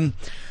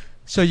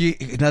 So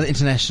another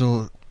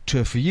international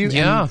tour for you.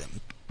 Yeah. And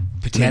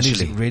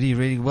Potentially. Really,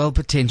 really well.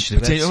 Potentially.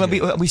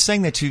 We're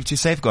saying that to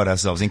safeguard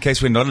ourselves in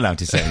case we're not allowed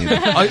to say anything.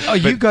 Are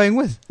you going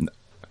with?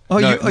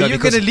 Are you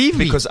going to leave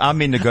me? Because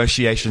I'm in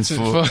negotiations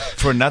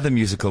for another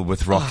musical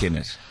with rock in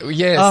it.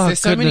 Yes, Oh, there's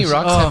so many goodness.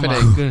 rocks Oh, my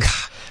happening.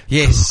 goodness.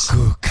 Yes.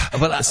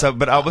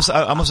 But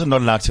I'm also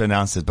not allowed to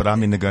announce it, but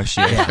I'm in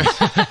negotiations.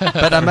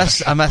 But I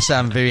must say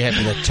I'm very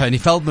happy that Tony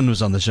Feldman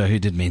was on the show, who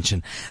did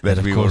mention that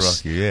of We Will course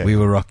Rock You, yeah. We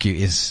Will Rock You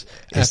is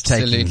taken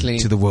Absolutely.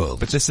 to the world.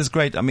 But this is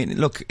great. I mean,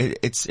 look,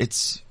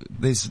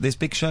 there's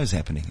big shows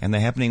happening, and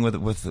they're happening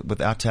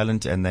with our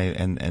talent,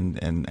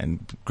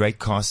 and great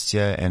casts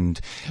here,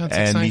 and That's these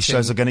exciting.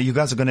 shows you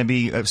guys are going to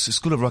be.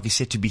 School of Rock is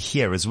set to be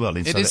here as well.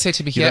 It is set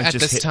to be here at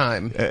this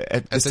time.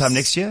 At this time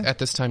next year. At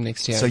this time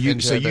next year. So in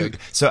Joburg.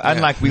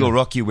 unlike We Will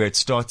Rock You, where it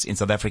starts in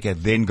South Africa,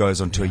 then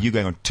goes on tour. You're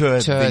going on tour,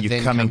 then you're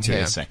then coming come to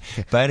here. SA.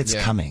 But it's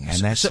Yeah. coming, and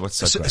that's what's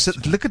so great. So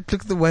look at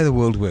the way the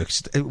world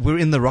works. We're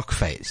in the rock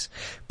phase,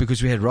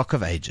 because we had Rock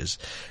of Ages,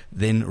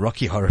 then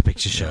Rocky Horror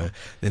Picture Show,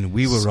 then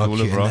we were School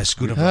Rocky of and Rock. the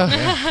School of Rock.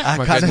 I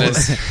My kind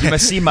goodness. of, You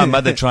must see my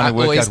mother trying to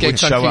work always out get which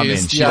show I'm in.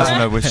 confused, She yeah. doesn't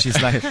know which.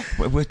 She's like,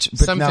 which? But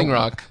Something now,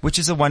 rock. Which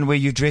is the one where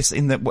you dress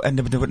in the?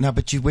 No,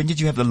 but when did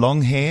you have the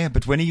long hair?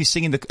 But when are you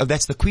singing the? Oh,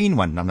 that's the Queen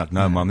one. I'm like,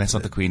 no, Mom, that's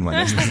not the Queen one.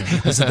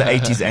 This is the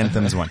 80s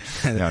anthems one.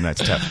 No,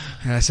 it's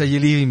tough. so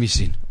you're leaving me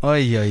soon.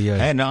 Oi.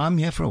 Hey, no, I'm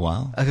here for a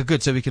while. Okay,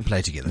 good. So we can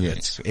play together.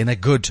 Yes. In a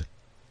good.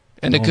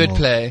 And a good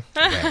play.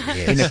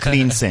 In a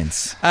clean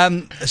sense.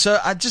 So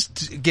I want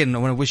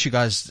to wish you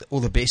guys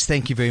all the best.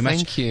 Thank you very much.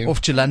 Thank you.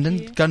 Off to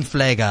London. Go and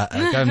go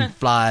and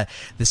fly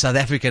the South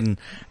African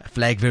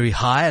flag very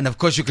high. And of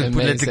course you can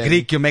put it into Amazing.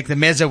 Greek. You make the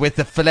mezza with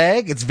the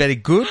flag. It's very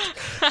good.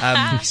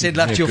 Send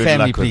love to your Good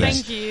family, luck with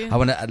please. Thank you. I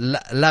want a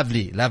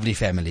lovely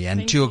family. And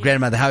Thank to your you.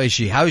 grandmother, how is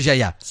she? How is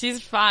Yaya?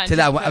 She's fine. Tell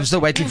her She's I'm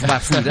still waiting for my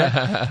food.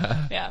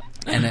 yeah.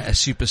 And a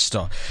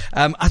superstar.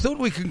 I thought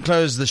we could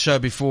close the show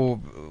before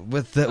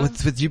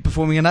with you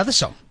performing another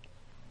song.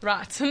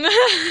 Right.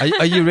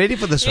 Are you ready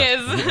for this one?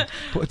 Yes.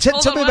 Tell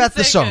Hold me on about 1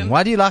 the song. second.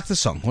 Why do you like the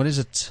song? What is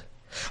it?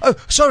 Oh,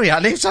 sorry, I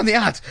left something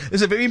out.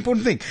 It's a very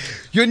important thing.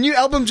 Your new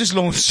album just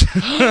launched.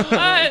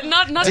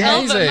 Not Amazing.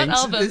 album, not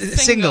album.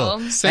 Single.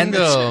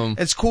 Single. And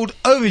it's called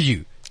Over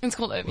You. It's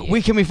called Over You.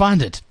 Where can we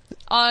find it?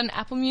 On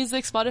Apple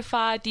Music,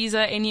 Spotify,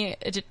 Deezer, any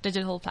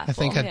digital platform. I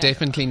think I yeah.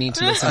 definitely need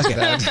to listen to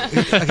that.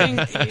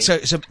 Thank you.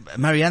 So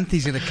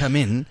Marianthe's going to come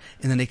in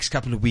the next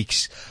couple of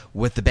weeks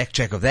with the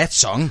backtrack of that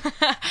song.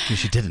 Because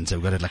she didn't, so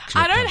we've got to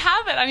I don't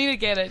have it. I need to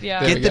get it. Yeah.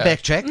 There Get we the go.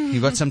 backtrack.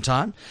 You've got some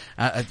time.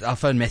 I'll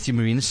phone Matthew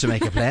Marinas to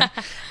make a plan.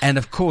 And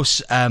of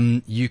course,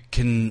 I'd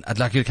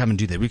like you to come and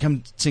do that. Will you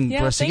come sing Yeah,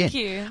 for us thank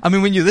again? you. I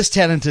mean, when you're this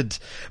talented,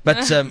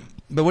 but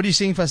what are you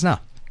singing for us now?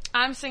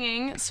 I'm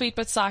singing "Sweet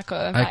But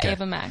Psycho" by Okay.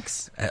 Eva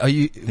Max. Are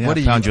you? Yeah, what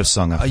I are found you? your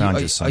song. I found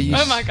your song. Are you?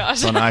 Oh my gosh.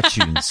 It's on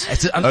iTunes.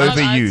 It's an-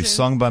 Over on You, iTunes.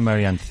 song by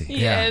Marianthe.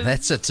 Yeah, Yes.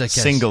 that's it. Okay.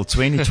 Single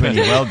 2020.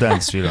 Well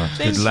done, sweetheart.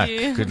 Thank Good luck.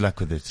 you. Good luck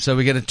with it. So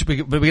we're gonna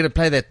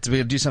play that. We're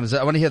gonna do something. So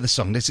I want to hear the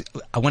song.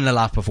 I want a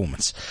live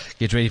performance.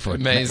 Get ready for it.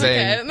 Amazing.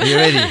 Okay. Are you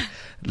ready,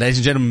 ladies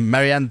and gentlemen?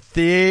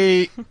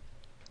 Marianthe.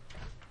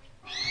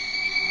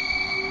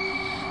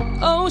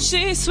 Oh,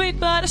 she's sweet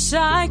but a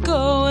psycho,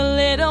 a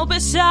little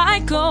bit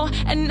psycho.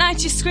 At night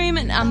she's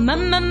screaming, I'm my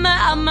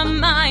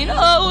mind.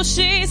 Oh,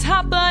 she's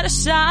hot but a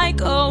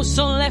psycho,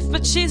 so left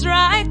but she's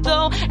right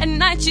though. At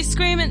night she's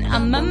screaming,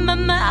 I'm my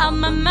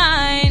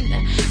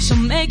mind. She'll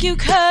make you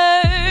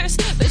curse,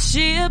 but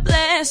she a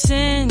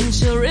blessing.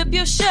 She'll rip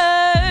your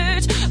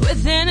shirt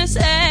within a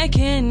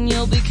second.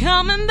 You'll be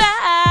coming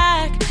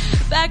back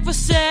for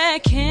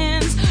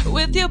seconds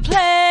with your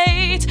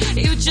plate.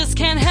 You just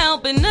can't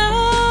help it,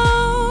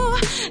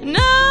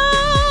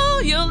 no,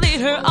 you'll lead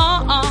her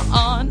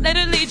on, let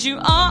her lead you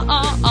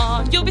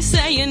on. You'll be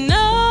saying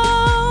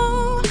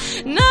no,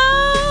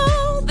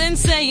 then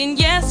saying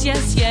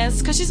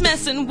yes, cause she's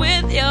messing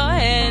with your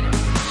head.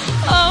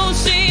 Oh,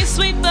 she's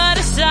sweet but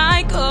a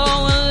psycho,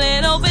 a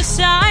little bit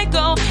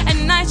psycho. At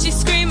night she's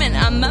screaming,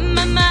 I'm my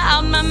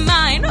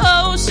mind.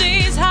 Oh,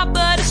 she's hot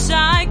but a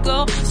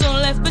psycho, so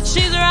left but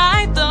she's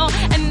right though.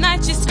 At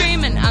night she's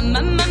screaming, I'm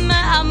my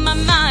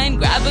mind.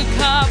 Grab a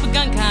car, a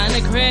gun,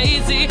 kinda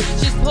crazy.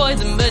 She's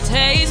poison but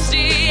tasty.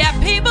 Yeah,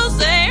 people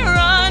say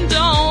run,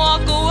 don't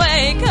walk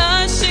away,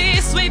 cause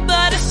she's sweet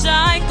but a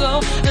psycho,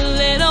 a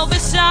little bit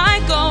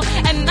psycho.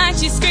 At night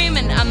she's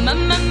screaming, I'm my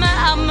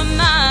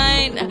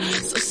mind.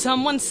 So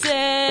someone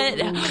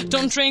said,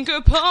 don't drink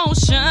her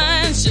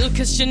potion, she'll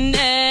kiss your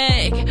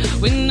neck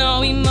with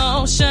no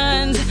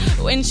emotions.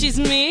 When she's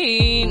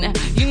mean,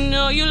 you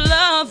know you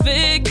love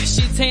it, cause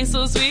she tastes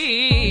so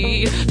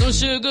sweet. Don't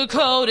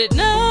sugarcoat it,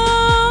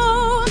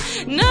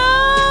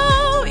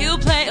 no, you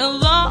play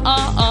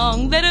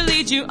along, let her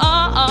lead you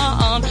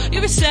on.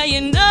 You'll be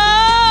saying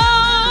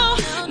no,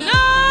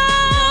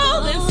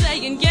 then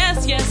saying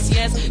yes,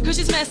 cause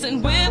she's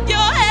messing with your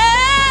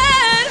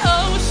head.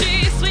 Oh,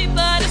 she's sweet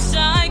but a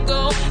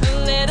psycho,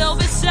 a little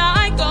bit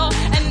psycho.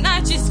 At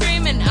night she's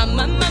screaming, I'm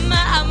my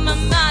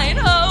mind.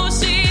 Oh,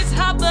 she's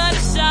hot but a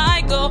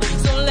psycho,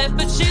 so left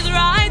but she's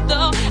right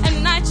though. At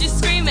night she's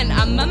screaming,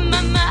 I'm my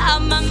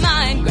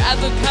mind. Grab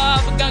a car,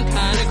 a gun,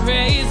 kinda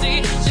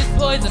crazy. She's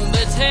poison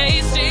but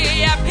tasty.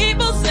 Yeah,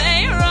 people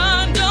say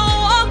run,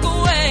 don't walk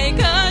away,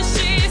 cause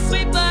she's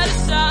sweet but a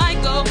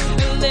psycho, a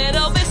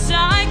little bit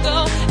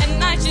psycho. At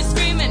night she's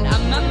screaming,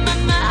 I'm my mind.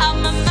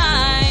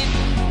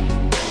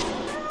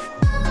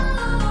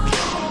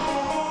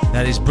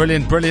 That is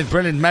brilliant.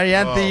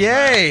 Marianthe,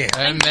 yay!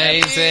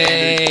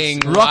 Amazing.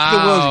 Rock the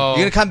world. Wow. You're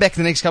going to come back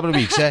in the next couple of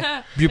weeks,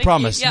 eh? You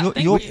promise. Yeah,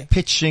 thank Your you.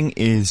 pitching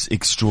is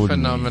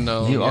extraordinary.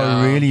 Phenomenal, You yeah.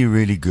 are really,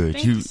 really good.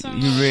 Thank You you so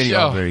really much.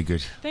 are very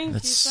good. Thank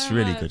That's you so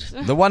really much.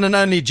 good. The one and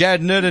only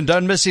Jarryd Nurden.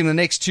 Don't miss him the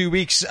next 2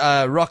 weeks.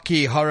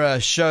 Rocky Horror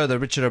Show, the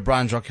Richard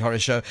O'Brien's Rocky Horror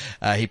Show.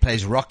 He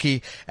plays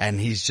Rocky and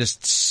he's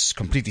just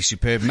completely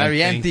superb. Thank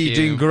Marianthe you.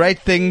 doing great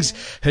things.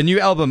 Her new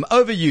album,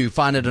 Over You.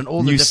 Find it on all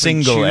the New different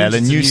single, tunes. Alan.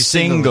 It's a New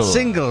single.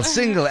 Single.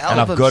 single album.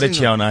 And I've got it single.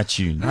 here on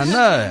iTunes. I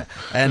know.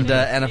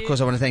 And of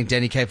course I want to thank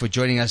Danny Kay for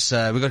joining us.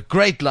 We've got a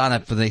great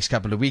lineup for the next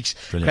couple of weeks.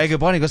 Brilliant. Craig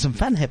Urbani, got some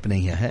fun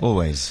happening here. Hey?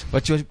 Always.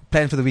 What's your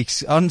plan for the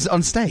weeks on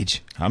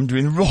stage? I'm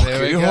doing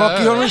There we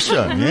Rocky go. Horror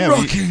Show. Yeah,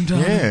 Rocking down.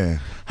 Yeah.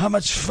 How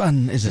much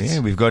fun is it? Yeah,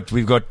 we've got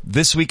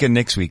this week and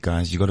next week,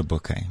 guys. You got to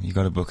book, eh? You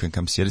got to book and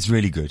come see it. It's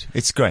really good.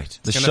 It's great.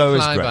 The gonna show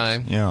is fly great.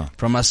 by. Yeah.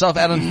 From myself,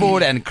 Alan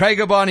Ford, and Craig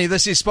Urbani,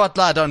 this is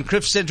Spotlight on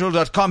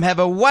CliffCentral.com. Have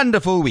a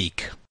wonderful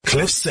week.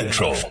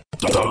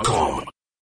 CliffCentral.com